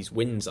rack these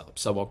wins up.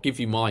 So I'll give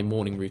you my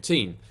morning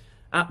routine.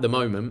 At the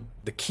moment,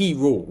 the key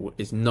rule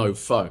is no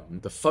phone.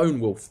 The phone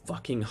will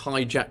fucking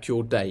hijack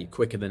your day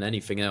quicker than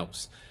anything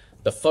else.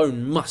 The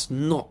phone must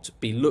not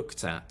be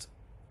looked at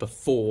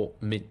before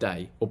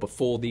midday or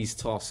before these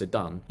tasks are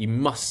done. You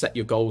must set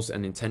your goals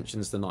and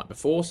intentions the night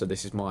before. So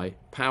this is my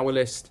power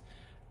list,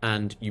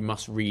 and you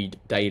must read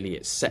daily.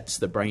 It sets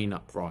the brain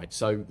up right.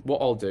 So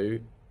what I'll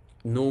do,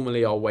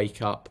 normally I'll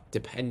wake up,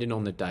 depending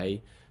on the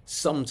day,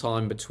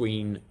 sometime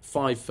between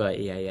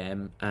 5:30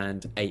 a.m.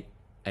 and 8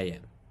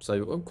 a.m.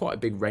 So quite a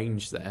big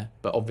range there,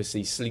 but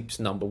obviously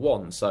sleep's number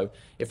one. So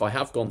if I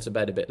have gone to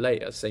bed a bit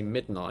later, say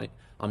midnight,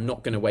 I'm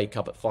not going to wake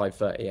up at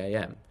 5:30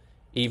 a.m.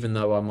 Even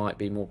though I might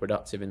be more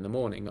productive in the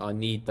morning, I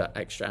need that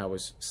extra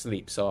hour's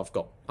sleep, so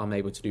I'm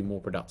able to do more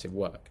productive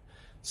work.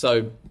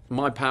 So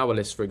my power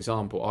list, for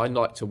example, I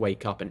like to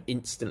wake up and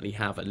instantly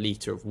have a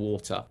litre of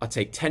water. I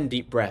take 10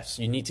 deep breaths.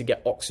 You need to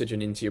get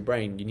oxygen into your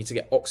brain. You need to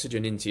get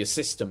oxygen into your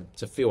system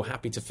to feel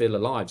happy, to feel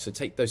alive. So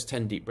take those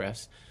 10 deep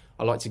breaths.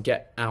 I like to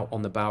get out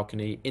on the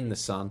balcony in the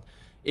sun,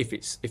 if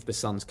the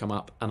sun's come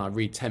up, and I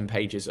read 10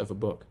 pages of a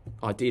book,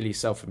 ideally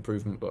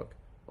self-improvement book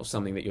or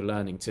something that you're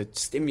learning, to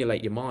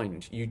stimulate your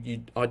mind.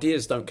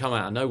 Ideas don't come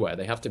out of nowhere.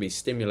 They have to be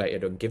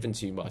stimulated and given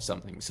to you by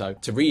something. So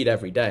to read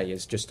every day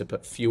is just to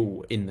put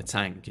fuel in the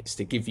tank. It's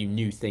to give you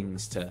new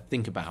things to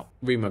think about.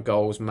 Read my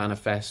goals,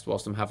 manifest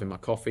whilst I'm having my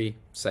coffee,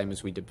 same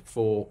as we did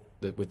before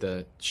with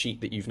the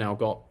sheet that you've now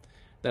got.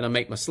 Then I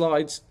make my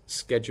slides,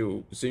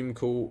 schedule Zoom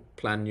call,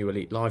 plan new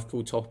Elite live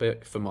call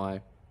topic for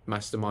my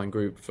mastermind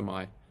group, for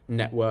my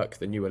network,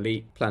 the new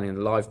Elite, planning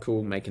the live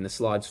call, making the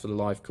slides for the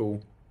live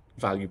call,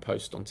 value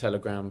post on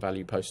Telegram,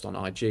 value post on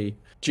IG,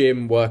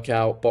 gym,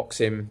 workout,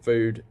 boxing,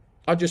 food.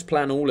 I just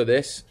plan all of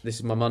this. This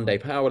is my Monday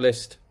power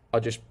list. I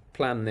just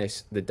plan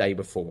this the day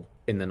before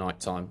in the night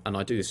time. And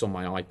I do this on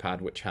my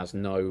iPad, which has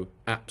no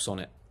apps on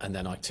it. And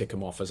then I tick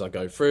them off as I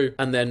go through.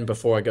 And then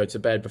before I go to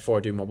bed, before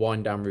I do my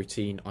wind down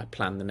routine, I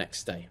plan the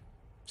next day.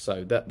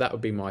 So that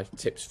would be my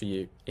tips for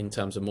you in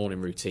terms of morning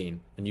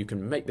routine. And you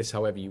can make this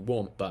however you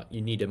want, but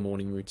you need a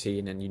morning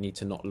routine and you need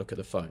to not look at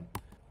the phone.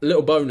 A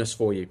little bonus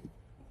for you.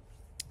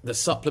 The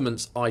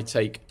supplements I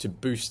take to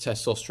boost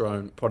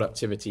testosterone,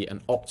 productivity,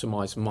 and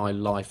optimize my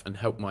life and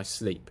help my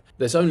sleep.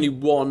 There's only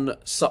one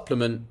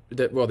supplement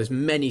there's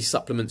many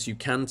supplements you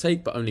can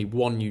take, but only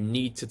one you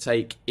need to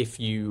take if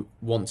you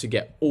want to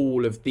get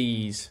all of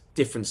these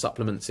different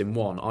supplements in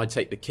one. I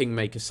take the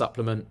Kingmaker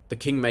supplement. The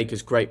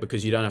Kingmaker's great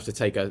because you don't have to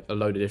take a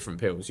load of different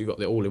pills. You've got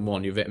the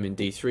all-in-one, your vitamin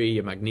D3,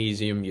 your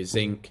magnesium, your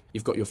zinc.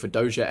 You've got your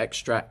Fedoja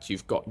extract.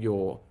 You've got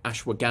your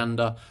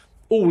ashwagandha,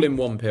 all in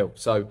one pill.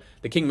 So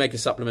the Kingmaker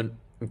supplement,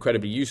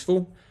 incredibly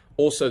useful.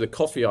 Also, the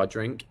coffee I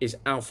drink is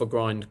Alpha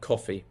Grind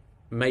coffee,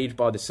 made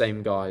by the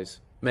same guys,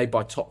 made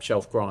by Top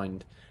Shelf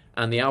Grind.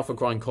 And the Alpha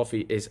Grind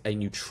coffee is a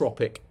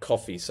nootropic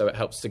coffee, so it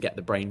helps to get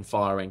the brain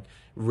firing,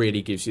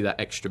 really gives you that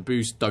extra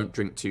boost. Don't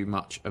drink too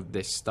much of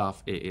this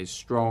stuff, it is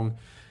strong.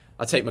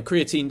 I take my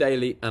creatine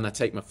daily and I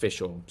take my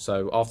fish oil.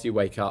 So after you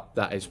wake up,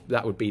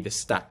 that would be the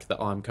stack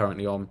that I'm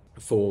currently on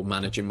for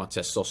managing my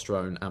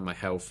testosterone and my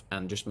health,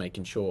 and just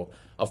making sure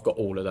I've got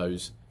all of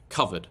those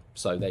covered.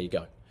 So there you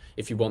go.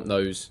 If you want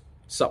those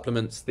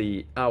supplements,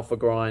 the Alpha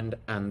Grind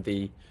and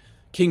the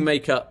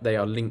Kingmaker, they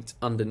are linked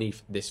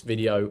underneath this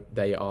video.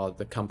 They are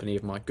the company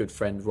of my good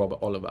friend Robert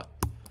Oliver.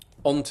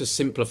 On to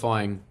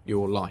simplifying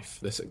your life,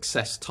 the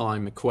success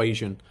time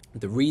equation.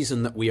 The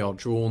reason that we are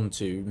drawn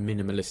to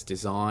minimalist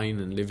design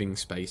and living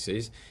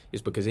spaces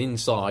is because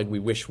inside we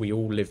wish we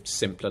all lived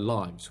simpler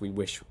lives. We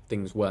wish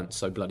things weren't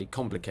so bloody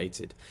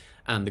complicated.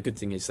 And the good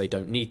thing is they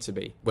don't need to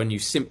be. When you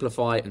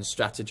simplify and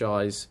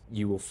strategize,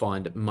 you will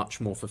find much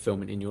more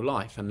fulfillment in your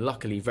life. And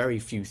luckily, very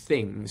few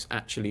things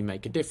actually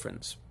make a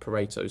difference.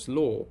 Pareto's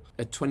law,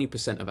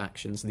 20% of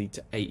actions lead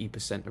to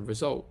 80% of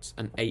results.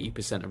 And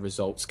 80% of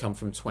results come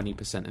from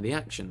 20% of the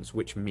actions,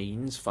 which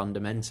means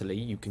fundamentally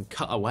you can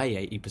cut away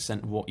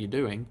 80% of what you're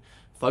doing,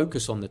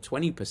 focus on the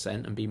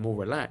 20% and be more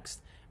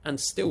relaxed, and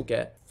still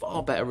get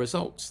far better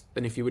results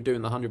than if you were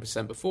doing the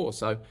 100% before.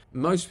 So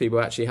most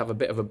people actually have a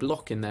bit of a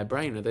block in their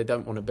brain, and they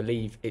don't want to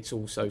believe it's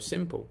all so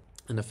simple.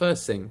 And the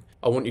first thing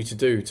I want you to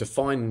do to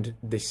find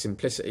this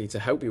simplicity, to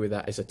help you with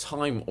that, is a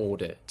time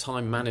audit,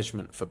 time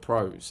management for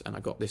pros. And I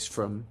got this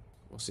from,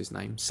 what's his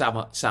name?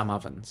 Sam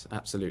Ovens,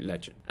 absolute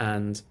legend.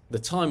 And the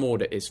time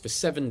audit is for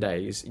 7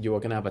 days, you are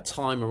going to have a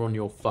timer on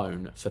your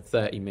phone for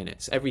 30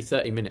 minutes. Every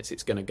 30 minutes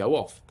it's going to go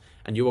off.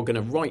 And you are going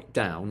to write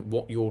down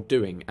what you're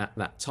doing at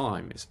that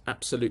time. It's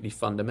absolutely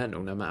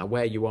fundamental, no matter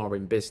where you are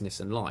in business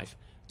and life,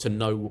 to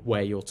know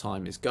where your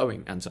time is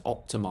going and to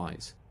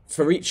optimize.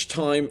 For each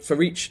time,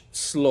 for each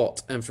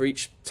slot and for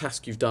each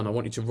task you've done, I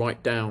want you to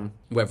write down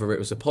whether it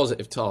was a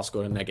positive task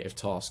or a negative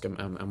task,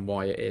 and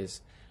why it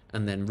is.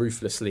 And then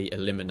ruthlessly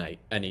eliminate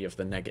any of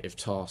the negative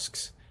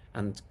tasks.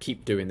 And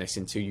keep doing this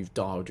until you've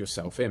dialed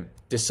yourself in.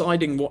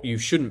 Deciding what you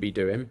shouldn't be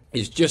doing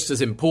is just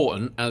as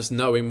important as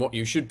knowing what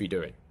you should be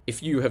doing.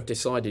 If you have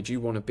decided you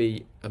want to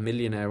be a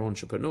millionaire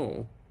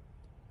entrepreneur,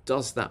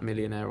 does that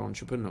millionaire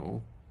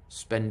entrepreneur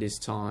spend his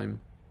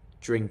time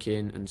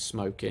drinking and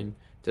smoking?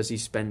 Does he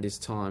spend his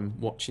time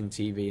watching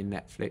TV and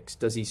Netflix?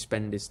 Does he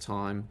spend his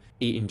time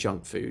eating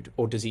junk food?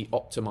 Or does he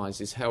optimize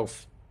his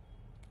health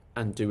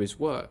and do his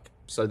work?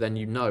 So then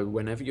you know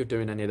whenever you're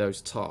doing any of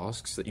those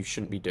tasks that you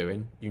shouldn't be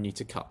doing, you need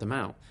to cut them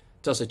out.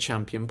 Does a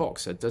champion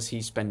boxer, does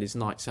he spend his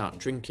nights out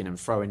drinking and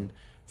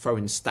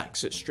throwing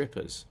stacks at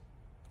strippers?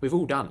 We've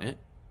all done it.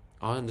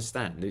 I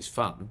understand, it's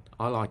fun.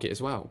 I like it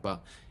as well.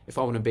 But if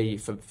I want to be,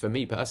 for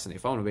me personally,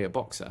 if I want to be a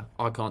boxer,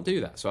 I can't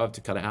do that. So I have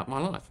to cut it out of my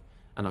life.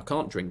 And I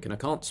can't drink and I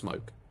can't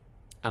smoke.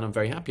 And I'm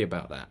very happy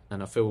about that.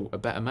 And I feel a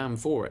better man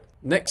for it.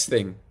 Next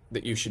thing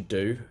that you should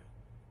do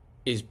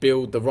is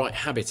build the right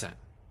habitat.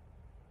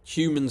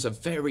 Humans are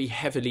very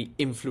heavily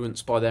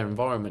influenced by their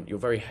environment. You're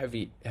very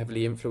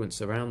heavily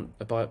influenced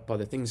by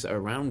the things that are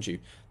around you,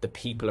 the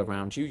people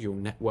around you, your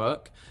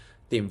network,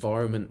 the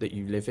environment that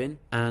you live in.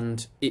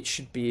 And it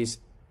should be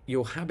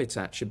your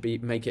habitat should be,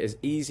 make it as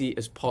easy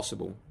as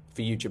possible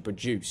for you to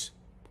produce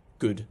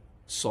good,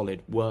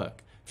 solid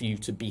work, for you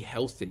to be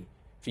healthy,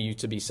 for you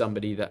to be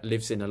somebody that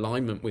lives in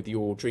alignment with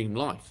your dream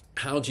life.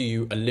 How do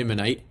you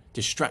eliminate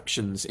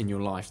distractions in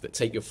your life that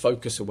take your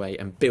focus away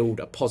and build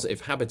a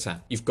positive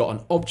habitat? You've got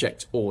an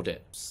object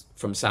audit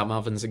from Sam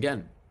Ovens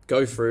again.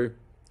 Go through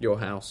your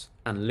house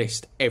and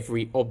list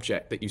every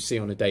object that you see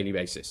on a daily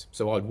basis.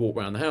 So I'd walk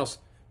around the house,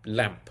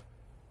 lamp,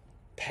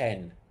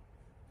 pen.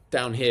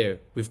 Down here,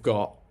 we've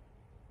got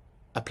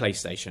a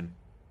PlayStation.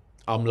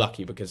 I'm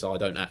lucky because I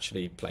don't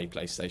actually play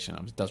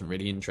PlayStation. It doesn't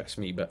really interest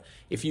me. But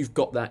if you've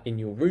got that in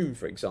your room,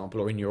 for example,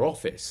 or in your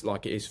office,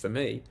 like it is for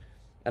me,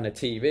 and a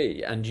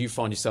TV, and you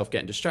find yourself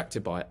getting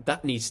distracted by it,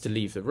 that needs to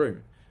leave the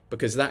room,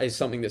 because that is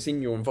something that's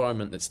in your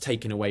environment that's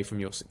taken away from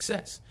your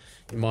success.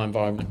 In my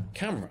environment,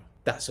 camera,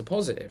 that's a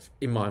positive.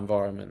 In my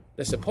environment,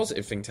 that's a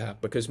positive thing to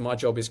have, because my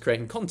job is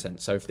creating content.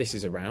 So if this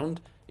is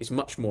around, it's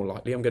much more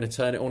likely I'm going to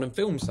turn it on and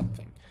film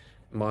something.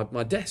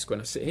 My desk,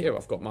 when I sit here,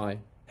 I've got my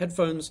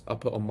headphones, I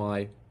put on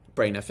my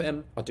Brain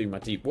FM, I do my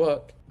deep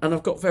work, and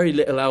I've got very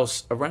little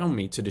else around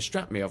me to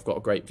distract me. I've got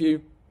a great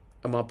view,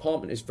 and my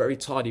apartment is very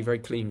tidy, very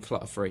clean,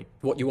 clutter-free.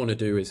 What you want to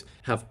do is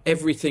have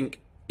everything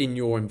in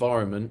your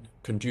environment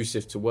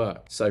conducive to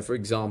work. So for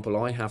example,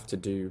 I have to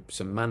do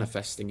some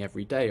manifesting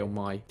every day on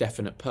my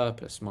definite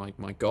purpose, my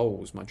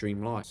goals, my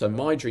dream life. So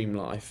my dream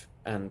life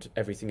and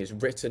everything is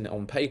written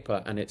on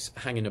paper and it's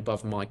hanging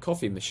above my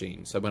coffee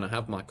machine. So when I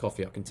have my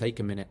coffee, I can take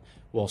a minute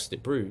whilst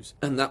it brews.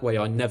 And that way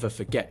I never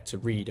forget to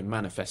read and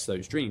manifest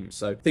those dreams.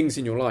 So things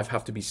in your life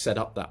have to be set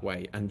up that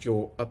way, and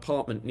your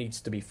apartment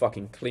needs to be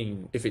fucking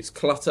clean. If it's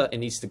clutter, it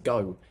needs to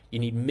go. You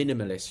need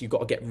minimalists. You've got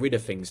to get rid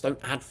of things. Don't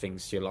add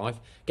things to your life.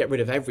 Get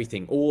rid of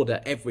everything.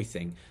 Order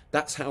everything.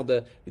 That's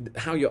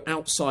how your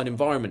outside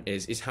environment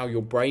is how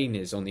your brain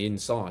is on the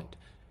inside.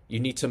 You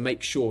need to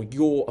make sure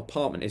your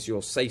apartment is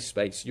your safe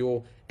space.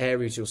 Your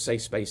area is your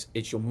safe space.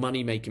 It's your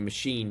money-making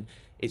machine.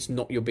 It's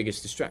not your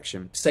biggest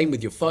distraction. Same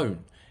with your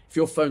phone. If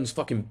your phone's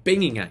fucking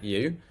binging at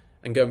you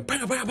and going,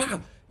 bah, bah, bah,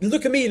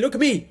 look at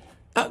me.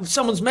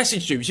 Someone's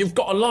messaged you. So you've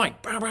got a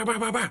like. Bah, bah, bah,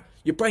 bah, bah.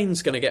 Your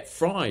brain's going to get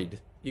fried.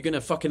 You're going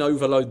to fucking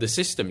overload the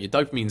system. Your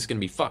dopamine's going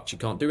to be fucked. You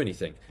can't do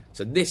anything.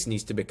 So this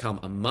needs to become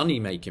a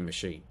money-making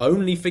machine.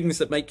 Only things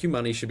that make you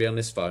money should be on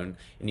this phone.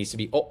 It needs to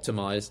be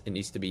optimized. It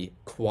needs to be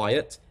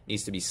quiet. It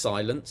needs to be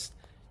silenced.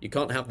 You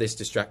can't have this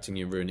distracting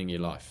you and ruining your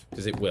life,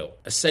 because it will.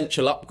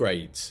 Essential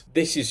upgrades.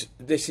 This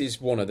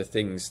is one of the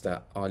things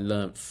that I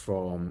learnt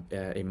from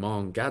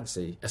Iman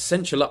Gadzhi.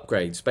 Essential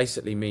upgrades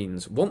basically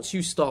means once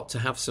you start to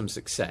have some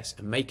success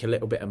and make a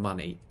little bit of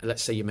money,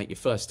 let's say you make your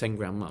first 10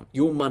 grand a month,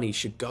 your money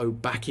should go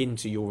back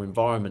into your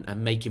environment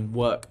and making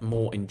work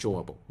more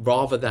enjoyable.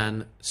 Rather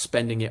than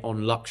spending it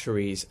on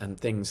luxuries and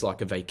things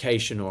like a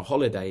vacation or a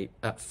holiday,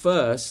 at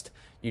first,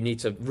 you need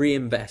to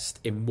reinvest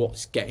in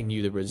what's getting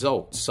you the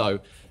results. So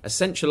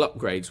essential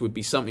upgrades would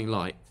be something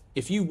like,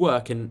 if you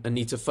work and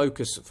need to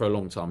focus for a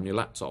long time on your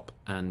laptop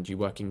and you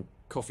work in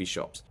coffee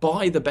shops,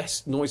 buy the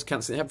best noise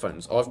cancelling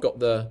headphones. I've got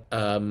the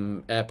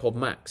AirPod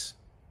Max.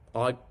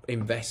 I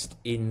invest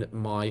in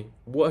my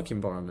work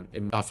environment.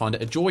 I find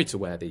it a joy to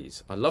wear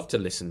these. I love to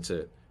listen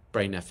to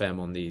Brain FM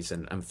on these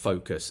and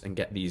focus and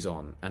get these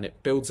on, and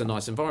it builds a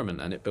nice environment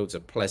and it builds a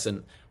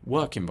pleasant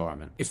work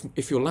environment.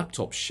 If your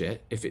laptop's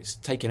shit, if it's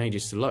taking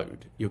ages to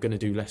load, you're going to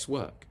do less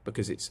work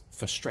because it's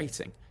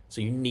frustrating. So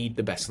you need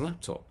the best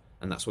laptop,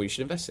 and that's what you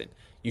should invest in.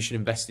 You should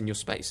invest in your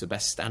space, the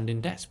best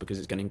standing desk, because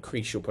it's going to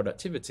increase your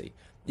productivity.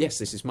 Yes,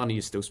 this is money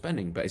you're still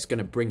spending, but it's going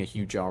to bring a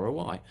huge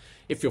ROI.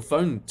 If your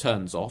phone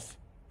turns off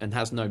and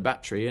has no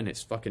battery and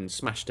it's fucking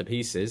smashed to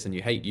pieces and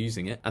you hate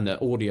using it and the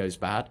audio's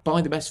bad,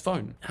 buy the best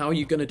phone. How are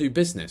you going to do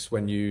business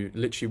when you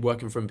literally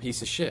working from a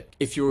piece of shit?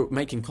 If you're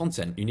making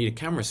content, you need a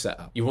camera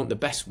setup. You want the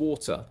best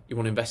water. You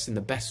want to invest in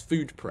the best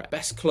food prep,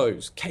 best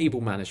clothes,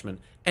 cable management,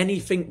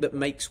 anything that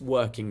makes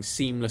working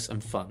seamless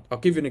and fun. I'll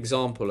give you an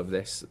example of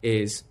this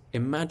is,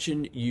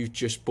 imagine you've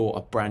just bought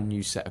a brand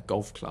new set of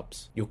golf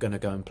clubs. You're going to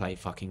go and play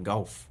fucking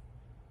golf.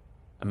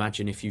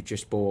 Imagine if you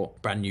just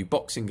bought brand new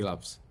boxing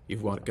gloves. You're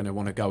going to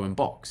want to go and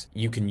box.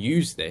 You can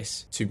use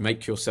this to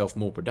make yourself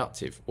more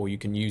productive, or you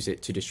can use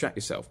it to distract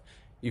yourself.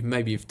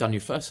 Maybe you've done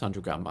your first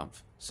 100 grand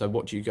month. So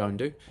what do you go and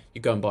do?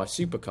 You go and buy a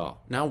supercar.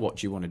 Now what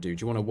do you want to do?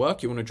 Do you want to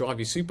work? You want to drive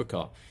your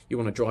supercar. You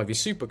want to drive your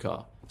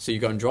supercar. So you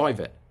go and drive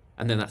it.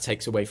 And then that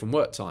takes away from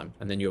work time.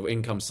 And then your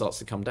income starts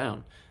to come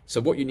down.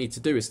 So what you need to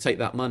do is take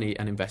that money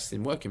and invest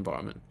in work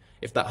environment.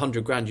 If that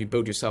 100 grand, you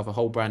build yourself a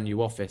whole brand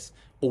new office,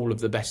 all of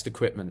the best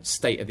equipment,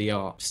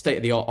 state-of-the-art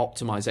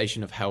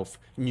optimization of health,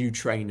 new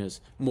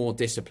trainers, more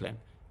discipline,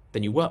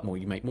 then you work more,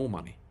 you make more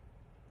money.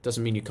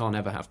 Doesn't mean you can't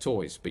ever have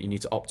toys, but you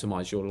need to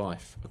optimize your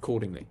life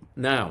accordingly.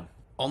 Now,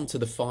 on to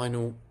the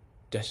final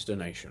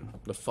destination,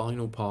 the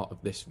final part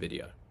of this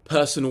video.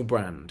 Personal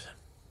brand,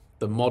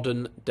 the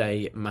modern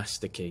day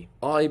master key.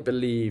 I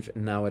believe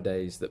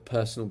nowadays that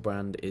personal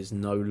brand is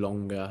no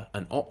longer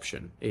an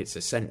option, it's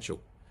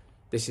essential.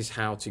 This is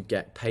how to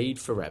get paid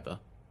forever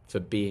for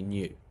being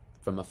you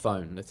from a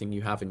phone, the thing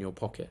you have in your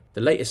pocket.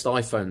 The latest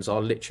iPhones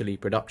are literally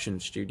production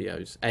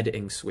studios,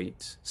 editing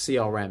suites,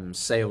 CRMs,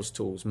 sales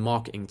tools,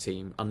 marketing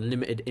team,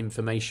 unlimited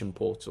information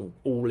portal,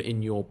 all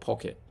in your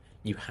pocket.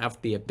 You have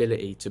the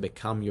ability to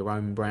become your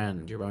own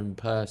brand, your own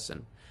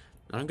person.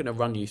 And I'm going to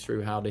run you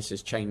through how this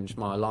has changed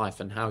my life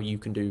and how you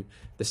can do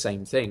the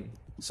same thing.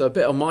 So a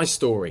bit of my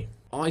story.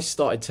 I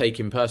started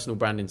taking personal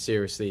branding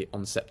seriously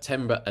on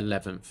September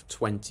 11th,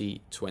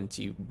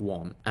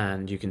 2021.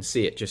 And you can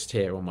see it just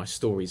here on my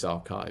stories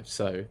archive.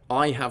 So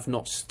I have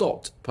not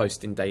stopped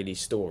posting daily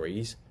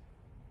stories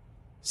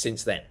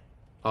since then.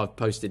 I've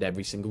posted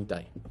every single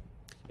day.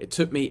 It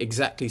took me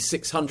exactly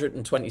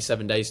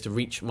 627 days to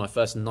reach my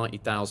first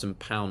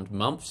 £90,000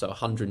 month, so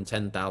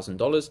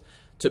 $110,000.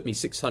 Took me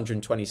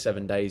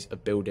 627 days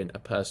of building a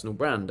personal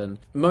brand. And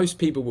most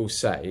people will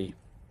say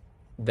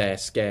they're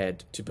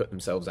scared to put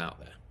themselves out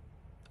there.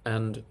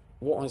 And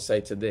what I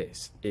say to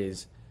this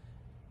is,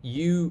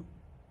 you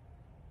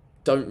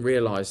don't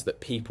realize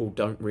that people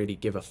don't really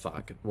give a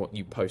fuck what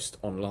you post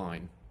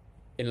online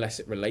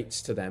unless it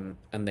relates to them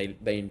and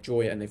they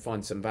enjoy it and they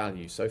find some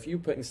value. So if you're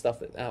putting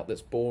stuff out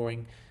that's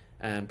boring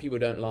and people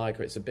don't like,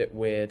 or it's a bit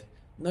weird,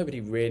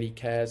 nobody really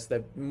cares.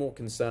 They're more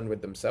concerned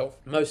with themselves.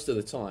 Most of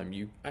the time,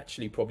 you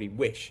actually probably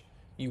wish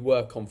you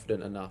were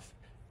confident enough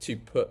to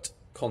put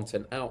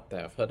content out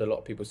there. I've heard a lot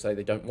of people say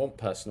they don't want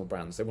personal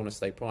brands, they want to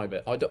stay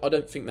private. I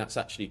don't think that's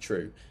actually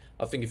true.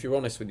 I think if you're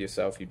honest with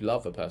yourself, you'd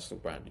love a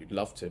personal brand, you'd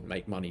love to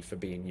make money for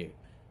being you,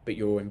 but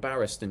you're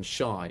embarrassed and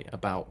shy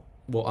about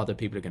what other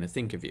people are going to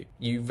think of you.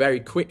 You very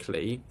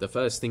quickly, the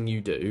first thing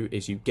you do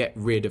is you get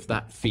rid of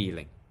that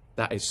feeling.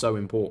 That is so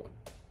important.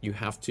 You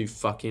have to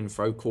fucking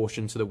throw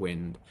caution to the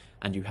wind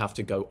and you have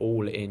to go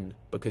all in,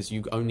 because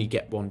you only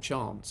get one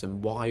chance.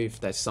 And why, if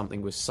there's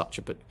something with such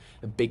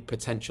a big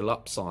potential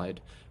upside,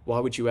 why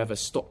would you ever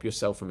stop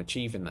yourself from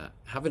achieving that?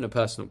 Having a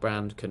personal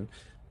brand can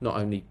not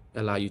only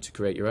allow you to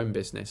create your own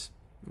business.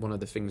 One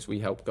of the things we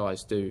help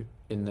guys do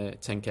in the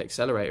 10K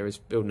Accelerator is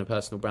building a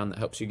personal brand that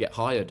helps you get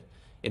hired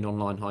in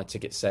online high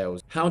ticket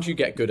sales. How do you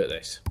get good at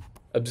this?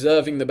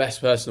 Observing the best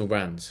personal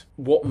brands.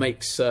 What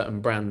makes certain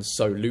brands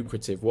so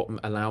lucrative? What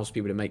allows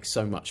people to make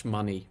so much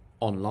money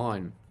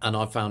online? And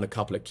I've found a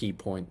couple of key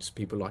points.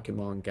 People like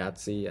Iman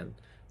Gadzhi and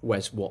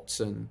Wes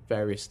Watson,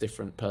 various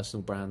different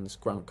personal brands,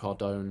 Grant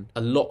Cardone.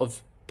 A lot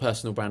of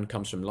personal brand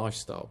comes from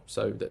lifestyle.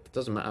 So that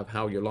doesn't matter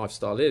how your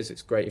lifestyle is.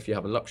 It's great if you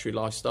have a luxury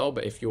lifestyle,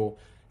 but if your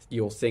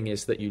thing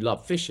is that you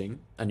love fishing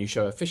and you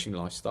show a fishing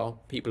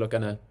lifestyle, people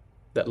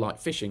that like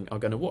fishing are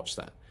gonna watch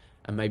that.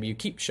 And maybe you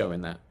keep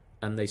showing that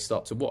and they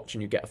start to watch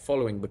and you get a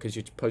following because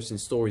you're posting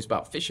stories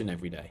about fishing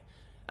every day.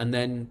 And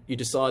then you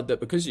decide that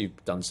because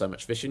you've done so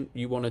much fishing,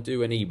 you want to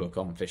do an ebook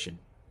on fishing.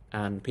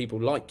 And people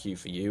like you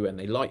for you, and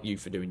they like you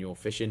for doing your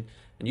fishing,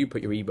 and you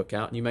put your ebook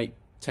out and you make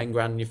 10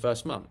 grand in your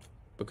first month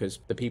because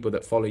the people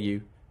that follow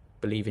you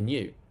believe in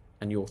you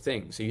and your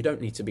thing. So you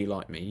don't need to be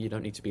like me, you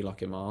don't need to be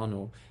like Iman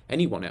or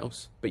anyone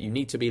else, but you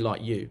need to be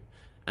like you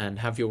and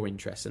have your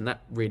interests, and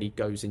that really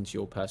goes into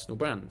your personal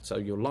brand. So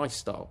your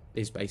lifestyle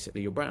is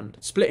basically your brand.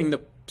 Splitting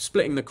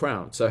the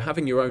crowd, so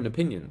having your own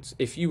opinions.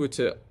 If you were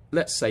to,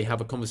 let's say, have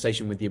a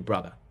conversation with your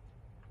brother,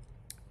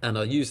 and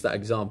I use that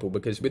example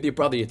because with your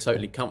brother you're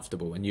totally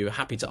comfortable and you're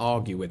happy to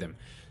argue with him.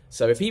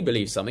 So if he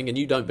believes something and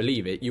you don't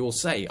believe it, you will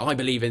say, I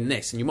believe in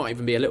this, and you might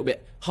even be a little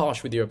bit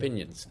harsh with your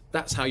opinions.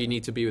 That's how you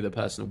need to be with a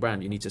personal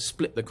brand. You need to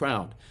split the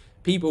crowd.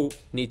 People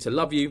need to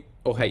love you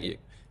or hate you.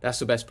 That's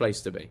the best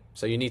place to be.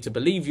 So you need to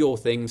believe your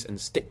things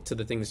and stick to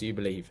the things you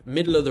believe.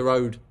 Middle of the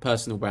road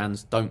personal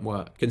brands don't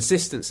work.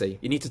 Consistency.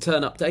 You need to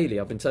turn up daily.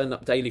 I've been turning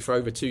up daily for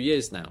over 2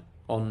 years now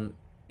on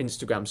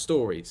Instagram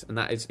stories. And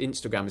that is,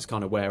 Instagram is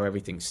kind of where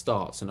everything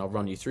starts, and I'll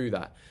run you through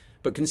that.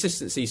 But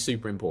consistency is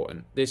super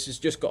important. This has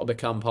just got to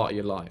become part of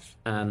your life.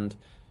 And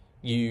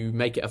you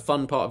make it a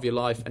fun part of your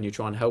life, and you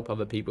try and help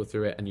other people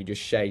through it, and you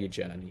just share your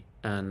journey.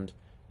 And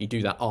you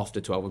do that after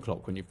 12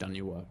 o'clock when you've done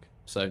your work.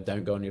 So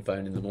don't go on your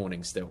phone in the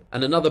morning still.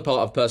 And another part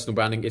of personal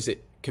branding is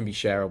it can be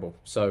shareable.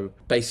 So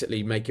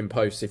basically making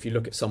posts, if you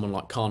look at someone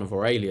like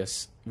Carnivore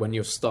Alias, when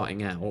you're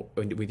starting out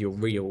with your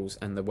reels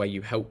and the way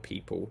you help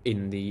people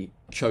in the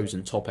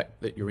chosen topic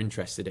that you're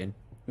interested in,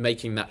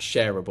 making that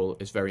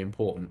shareable is very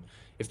important.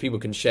 If people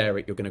can share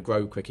it, you're going to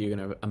grow quicker, you're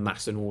going to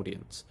amass an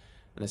audience.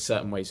 And there's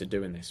certain ways of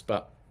doing this.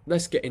 But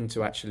let's get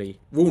into actually,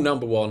 rule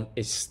number one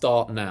is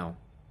start now,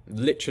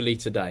 literally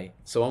today.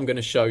 So I'm going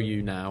to show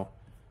you now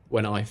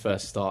when I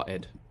first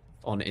started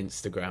on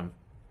Instagram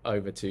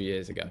over 2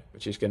 years ago,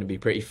 which is going to be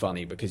pretty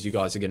funny because you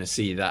guys are going to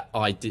see that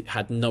I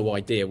had no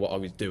idea what I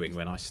was doing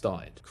when I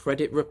started.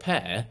 Credit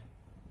repair?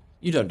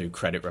 You don't do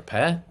credit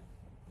repair.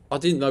 I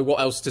didn't know what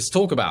else to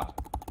talk about.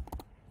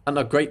 And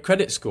a great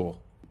credit score.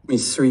 It took me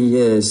 3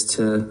 years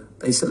to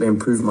basically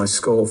improve my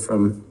score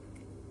from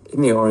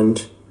in the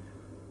orange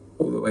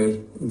all the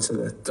way into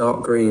the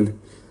dark green.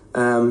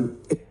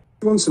 If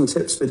you want some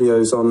tips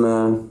videos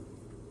on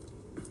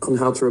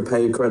how to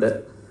repay your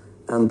credit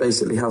and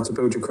basically how to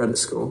build your credit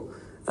score,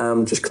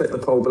 just click the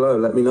poll below,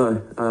 let me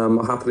know.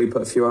 I'll happily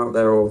put a few out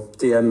there or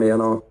DM me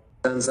and I'll...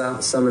 Turns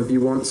out some of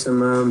you want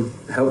some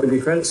help with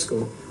your credit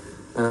score.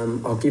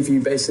 I'll give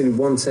you basically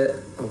one tip.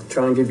 I'll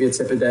try and give you a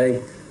tip a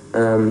day.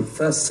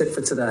 First tip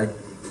for today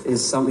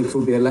is something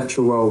called the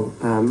electoral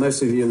roll.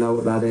 Most of you know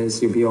what that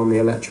is. You'll be on the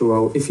electoral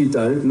roll. If you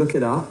don't, look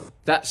it up.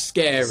 That's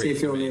scary. See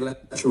if you're on the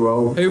electoral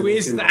roll. Who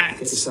is that?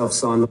 Get yourself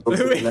signed up.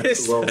 Who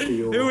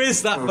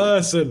is that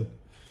person?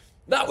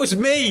 That was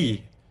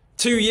me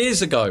 2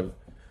 years ago.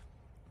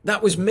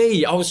 That was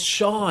me. I was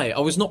shy. I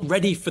was not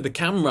ready for the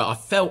camera. I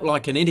felt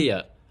like an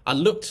idiot. I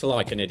looked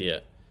like an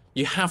idiot.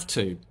 You have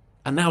to.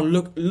 And now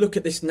look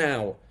at this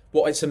now.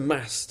 What it's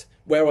amassed.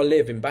 Where I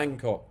live in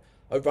Bangkok.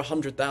 Over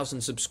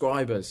 100,000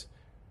 subscribers.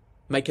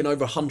 Making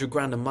over 100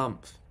 grand a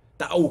month.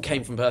 That all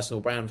came from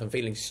personal brand, from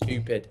feeling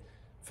stupid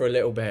for a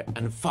little bit.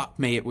 And fuck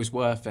me, it was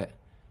worth it.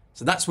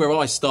 So that's where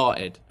I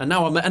started. And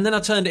now and then I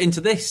turned it into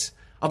this.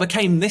 I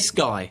became this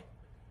guy.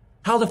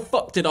 How the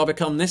fuck did I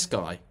become this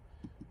guy?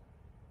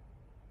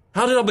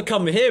 How did I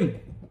become him?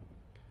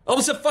 I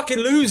was a fucking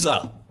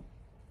loser.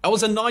 I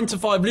was a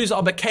 9-to-5 loser.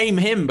 I became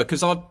him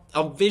because I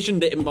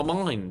visioned it in my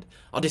mind.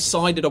 I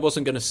decided I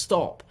wasn't going to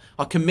stop.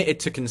 I committed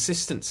to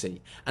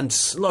consistency. And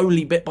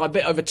slowly, bit by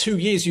bit, over 2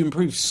 years, you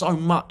improve so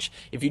much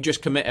if you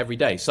just commit every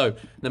day. So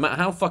no matter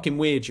how fucking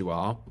weird you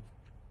are,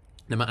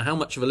 no matter how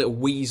much of a little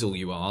weasel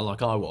you are,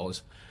 like I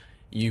was,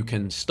 you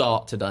can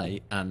start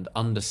today and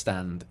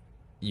understand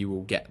you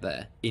will get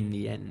there in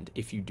the end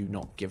if you do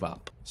not give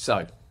up.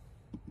 So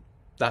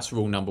that's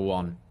rule number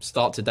one.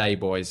 Start today,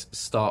 boys.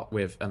 Start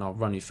with, and I'll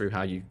run you through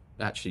how you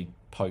actually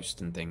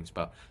post and things,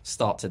 but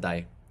start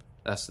today.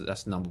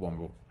 That's number one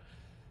rule.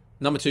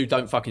 Number two,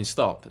 don't fucking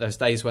stop. There's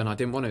days when I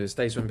didn't want to. There's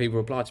days when people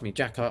reply to me,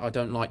 Jack, I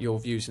don't like your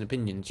views and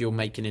opinions. You're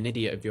making an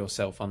idiot of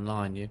yourself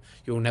online.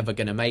 You're never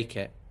going to make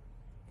it.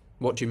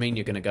 What do you mean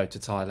you're going to go to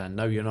Thailand?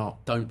 No, you're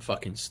not. Don't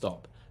fucking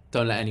stop.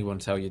 Don't let anyone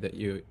tell you that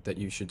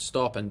you should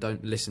stop, and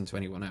don't listen to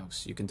anyone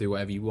else. You can do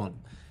whatever you want.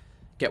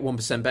 Get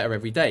 1% better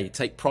every day.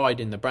 Take pride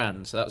in the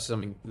brand. So that's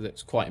something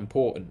that's quite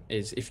important,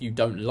 is if you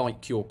don't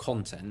like your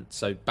content.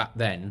 So back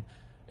then,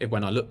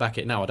 when I look back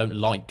at it now, I don't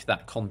like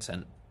that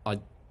content.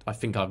 I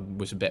think I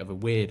was a bit of a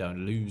weirdo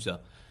and loser.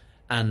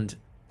 And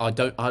I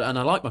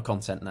like my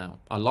content now.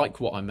 I like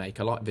what I make.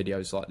 I like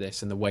videos like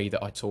this and the way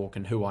that I talk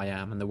and who I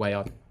am and the way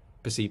I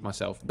perceive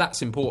myself.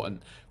 That's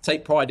important.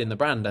 Take pride in the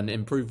brand and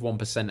improve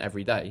 1%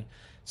 every day.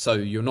 So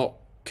you're not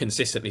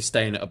consistently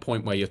staying at a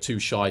point where you're too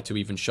shy to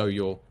even show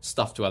your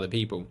stuff to other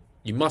people.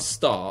 You must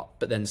start,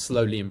 but then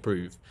slowly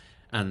improve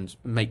and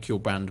make your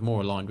brand more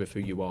aligned with who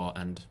you are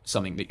and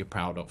something that you're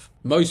proud of.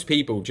 Most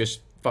people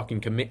just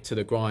fucking commit to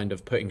the grind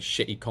of putting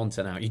shitty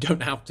content out. You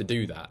don't have to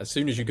do that. As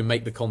soon as you can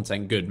make the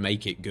content good,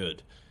 make it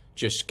good.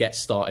 Just get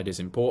started is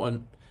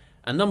important.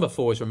 And number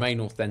four is remain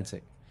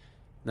authentic.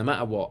 No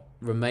matter what,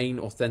 remain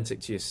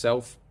authentic to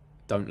yourself.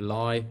 Don't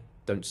lie,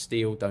 don't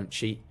steal, don't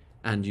cheat.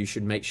 And you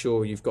should make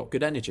sure you've got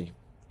good energy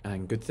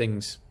and good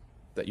things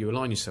that you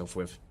align yourself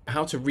with.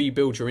 How to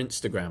rebuild your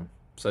Instagram.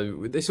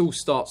 So this all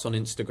starts on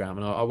Instagram,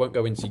 and I won't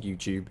go into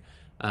YouTube.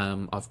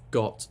 I've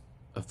got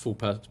a full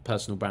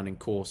personal branding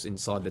course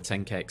inside the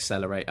 10K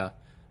Accelerator,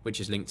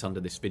 which is linked under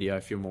this video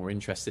if you're more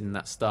interested in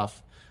that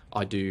stuff.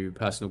 I do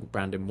personal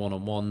branding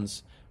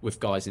one-on-ones with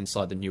guys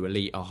inside the New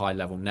Elite, a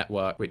high-level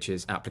network, which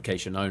is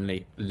application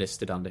only,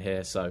 listed under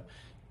here. So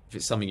if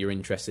it's something you're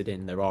interested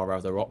in, there are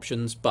other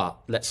options, but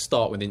let's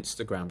start with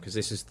Instagram because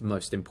this is the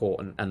most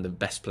important and the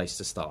best place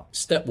to start.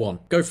 Step one,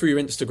 go through your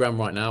Instagram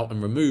right now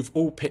and remove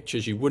all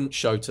pictures you wouldn't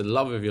show to the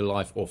love of your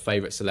life or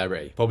favorite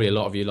celebrity. Probably a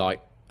lot of you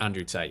like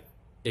Andrew Tate.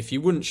 If you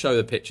wouldn't show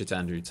the picture to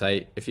Andrew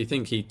Tate, if you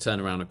think he'd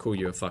turn around and call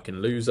you a fucking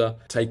loser,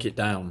 take it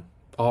down.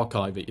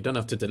 Archive it. You don't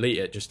have to delete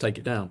it, just take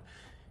it down.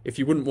 If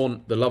you wouldn't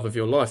want the love of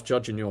your life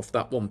judging you off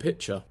that one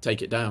picture,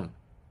 take it down.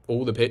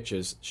 All the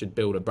pictures should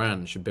build a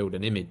brand, should build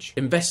an image.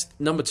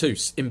 Number two,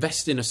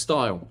 invest in a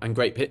style and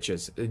great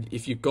pictures.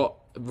 If you've got,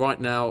 right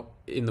now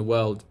in the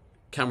world,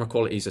 camera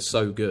qualities are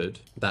so good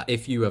that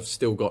if you have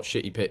still got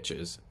shitty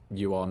pictures,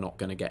 you are not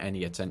going to get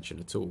any attention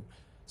at all.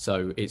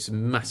 So it's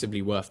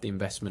massively worth the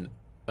investment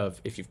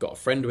of if you've got a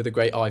friend with a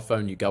great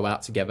iPhone, you go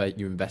out together,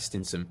 you invest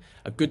in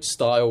a good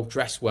style,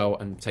 dress well,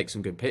 and take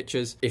some good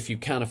pictures. If you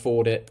can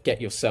afford it, get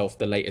yourself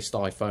the latest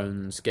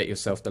iPhones, get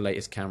yourself the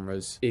latest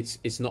cameras.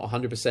 It's not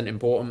 100%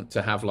 important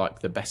to have like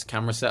the best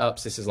camera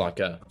setups. This is like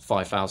a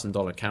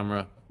 $5,000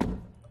 camera.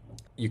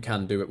 You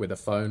can do it with a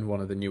phone, one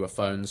of the newer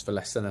phones, for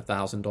less than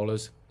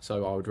 $1,000.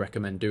 So I would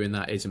recommend doing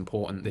that. Is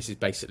important. This is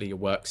basically your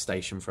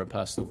workstation for a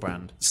personal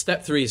brand.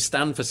 Step 3 is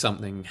stand for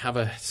something. Have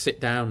a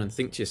sit down and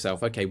think to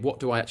yourself, okay, what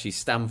do I actually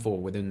stand for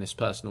within this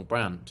personal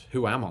brand?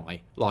 Who am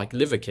I? Like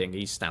Liver King,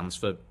 he stands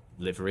for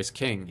liver is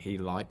king. He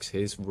likes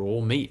his raw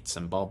meats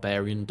and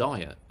barbarian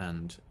diet.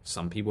 And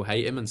some people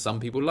hate him and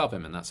some people love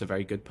him. And that's a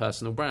very good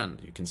personal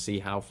brand. You can see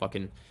how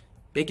fucking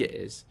big it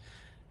is.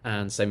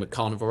 And same with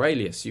Carnivore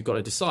Alias. You've got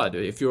to decide.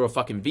 If you're a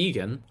fucking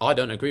vegan, I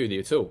don't agree with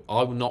you at all.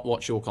 I will not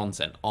watch your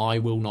content. I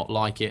will not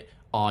like it.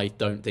 I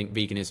don't think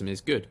veganism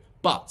is good.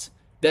 But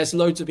there's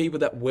loads of people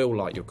that will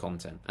like your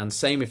content. And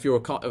same if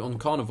you're on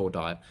carnivore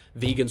diet.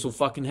 Vegans will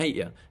fucking hate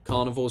you.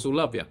 Carnivores will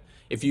love you.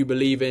 If you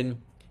believe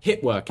in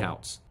HIIT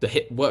workouts, the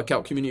HIIT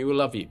workout community will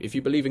love you. If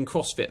you believe in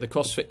CrossFit, the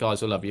CrossFit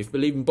guys will love you. If you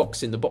believe in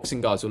boxing, the boxing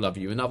guys will love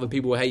you, and other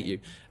people will hate you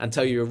and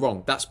tell you you're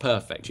wrong. That's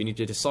perfect. You need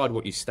to decide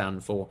what you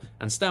stand for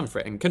and stand for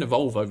it, and can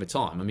evolve over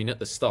time. I mean, at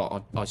the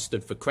start, I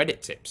stood for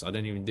credit tips. I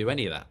don't even do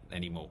any of that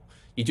anymore.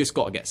 You just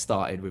got to get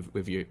started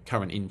with your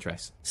current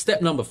interests.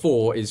 Step number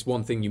 4 is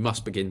one thing you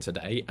must begin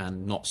today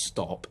and not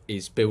stop,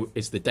 is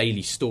the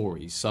daily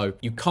stories. So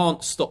you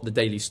can't stop the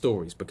daily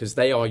stories because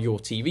they are your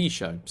TV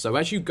show. So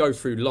as you go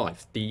through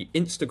life, the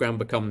Instagram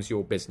becomes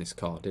your business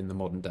card in the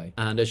modern day.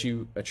 And as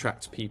you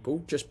attract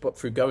people, just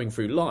through going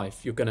through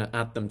life, you're going to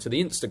add them to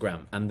the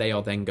Instagram, and they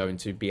are then going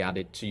to be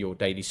added to your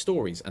daily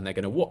stories, and they're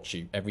going to watch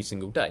you every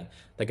single day.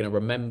 They're going to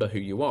remember who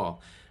you are.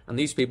 And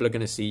these people are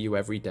going to see you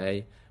every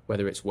day,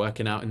 whether it's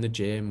working out in the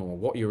gym or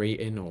what you're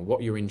eating or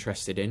what you're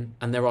interested in,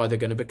 and they're either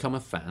going to become a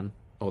fan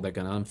or they're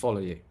going to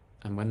unfollow you.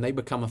 And when they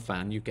become a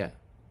fan, you get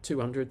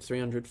 200,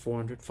 300,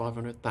 400,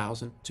 500,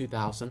 1,000,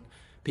 2,000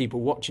 people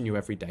watching you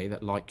every day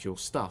that like your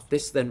stuff.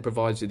 This then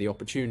provides you the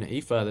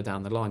opportunity further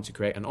down the line to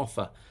create an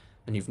offer,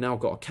 and you've now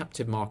got a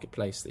captive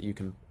marketplace that you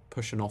can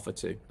push an offer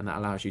to, and that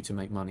allows you to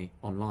make money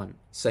online.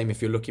 Same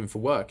if you're looking for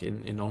work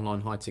in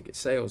online high ticket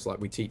sales,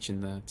 like we teach in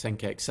the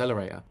 10K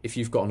Accelerator. If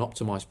you've got an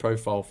optimized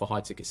profile for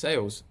high ticket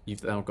sales,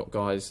 you've now got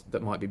guys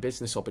that might be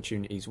business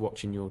opportunities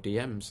watching your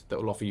DMs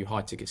that will offer you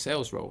high ticket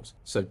sales roles.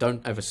 So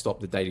don't ever stop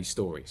the daily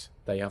stories.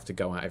 They have to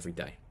go out every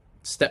day.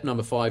 Step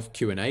number 5,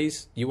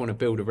 Q&As. You want to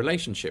build a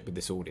relationship with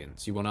this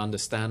audience. You want to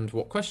understand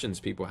what questions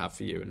people have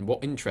for you and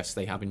what interests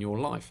they have in your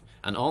life,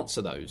 and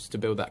answer those to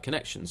build that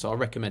connection. So I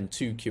recommend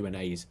 2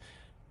 Q&As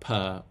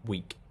per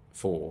week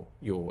for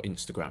your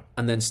Instagram.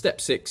 And then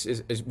step 6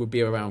 would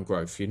be around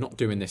growth. You're not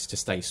doing this to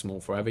stay small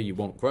forever. You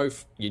want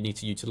growth. You need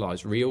to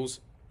utilize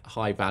reels,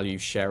 high value,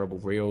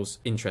 shareable reels,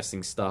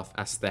 interesting stuff,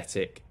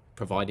 aesthetic,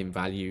 providing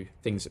value,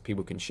 things that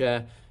people can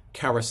share.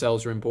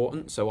 Carousels are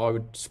important. So I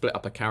would split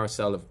up a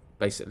carousel of,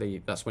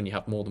 basically, that's when you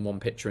have more than one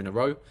picture in a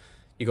row.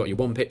 You got your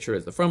one picture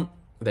at the front,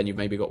 then you've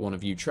maybe got one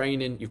of you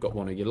training, you've got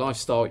one of your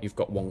lifestyle, you've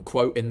got one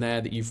quote in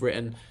there that you've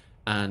written,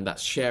 and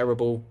that's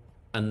shareable.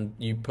 And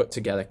you put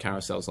together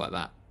carousels like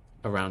that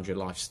around your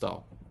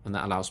lifestyle, and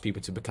that allows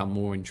people to become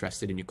more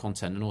interested in your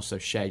content and also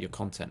share your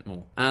content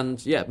more.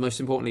 And yeah, most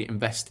importantly,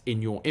 invest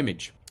in your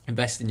image.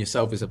 Invest in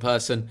yourself as a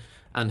person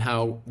and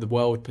how the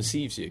world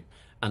perceives you,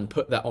 and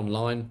put that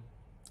online.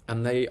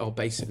 And they are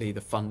basically the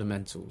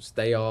fundamentals.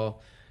 They are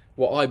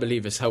what I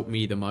believe has helped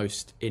me the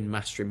most in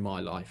mastering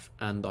my life,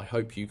 and I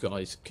hope you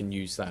guys can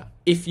use that.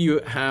 If you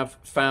have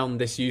found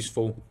this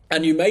useful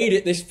and you made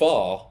it this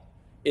far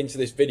into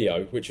this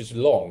video, which is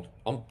long,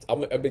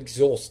 I'm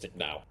exhausted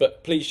now,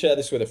 but please share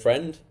this with a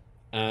friend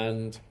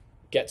and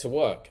get to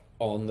work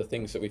on the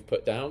things that we've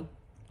put down.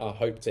 I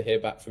hope to hear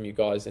back from you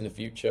guys in the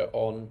future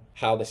on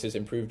how this has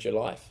improved your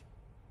life.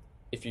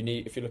 If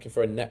you're looking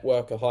for a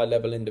network of high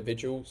level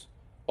individuals,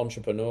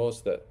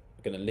 entrepreneurs that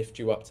are going to lift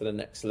you up to the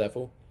next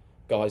level,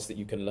 guys that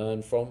you can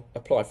learn from,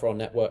 apply for our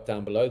network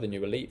down below, the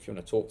New Elite. If you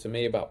want to talk to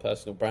me about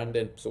personal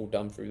branding, it's all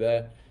done through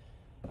there.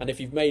 And if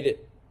you've made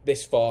it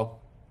this far,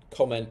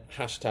 comment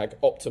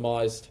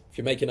 #Optimised. If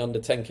you're making under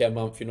 10K a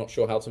month, you're not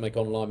sure how to make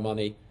online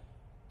money,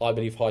 I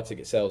believe high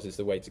ticket sales is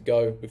the way to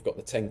go. We've got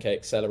the 10K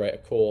Accelerator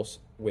course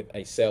with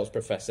a sales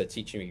professor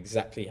teaching you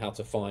exactly how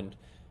to find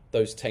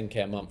those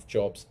 10K a month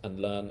jobs and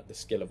learn the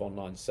skill of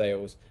online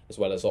sales, as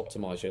well as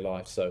optimize your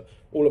life. So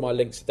all of my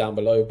links are down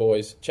below,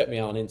 boys. Check me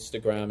out on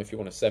Instagram if you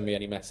want to send me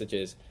any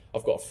messages.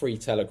 I've got a free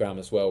Telegram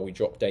as well. We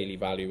drop daily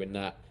value in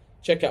that.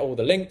 Check out all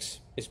the links.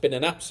 It's been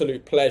an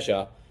absolute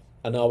pleasure,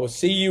 and I will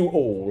see you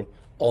all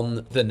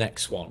on the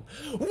next one.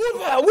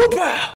 Whoop-a, whoop-a!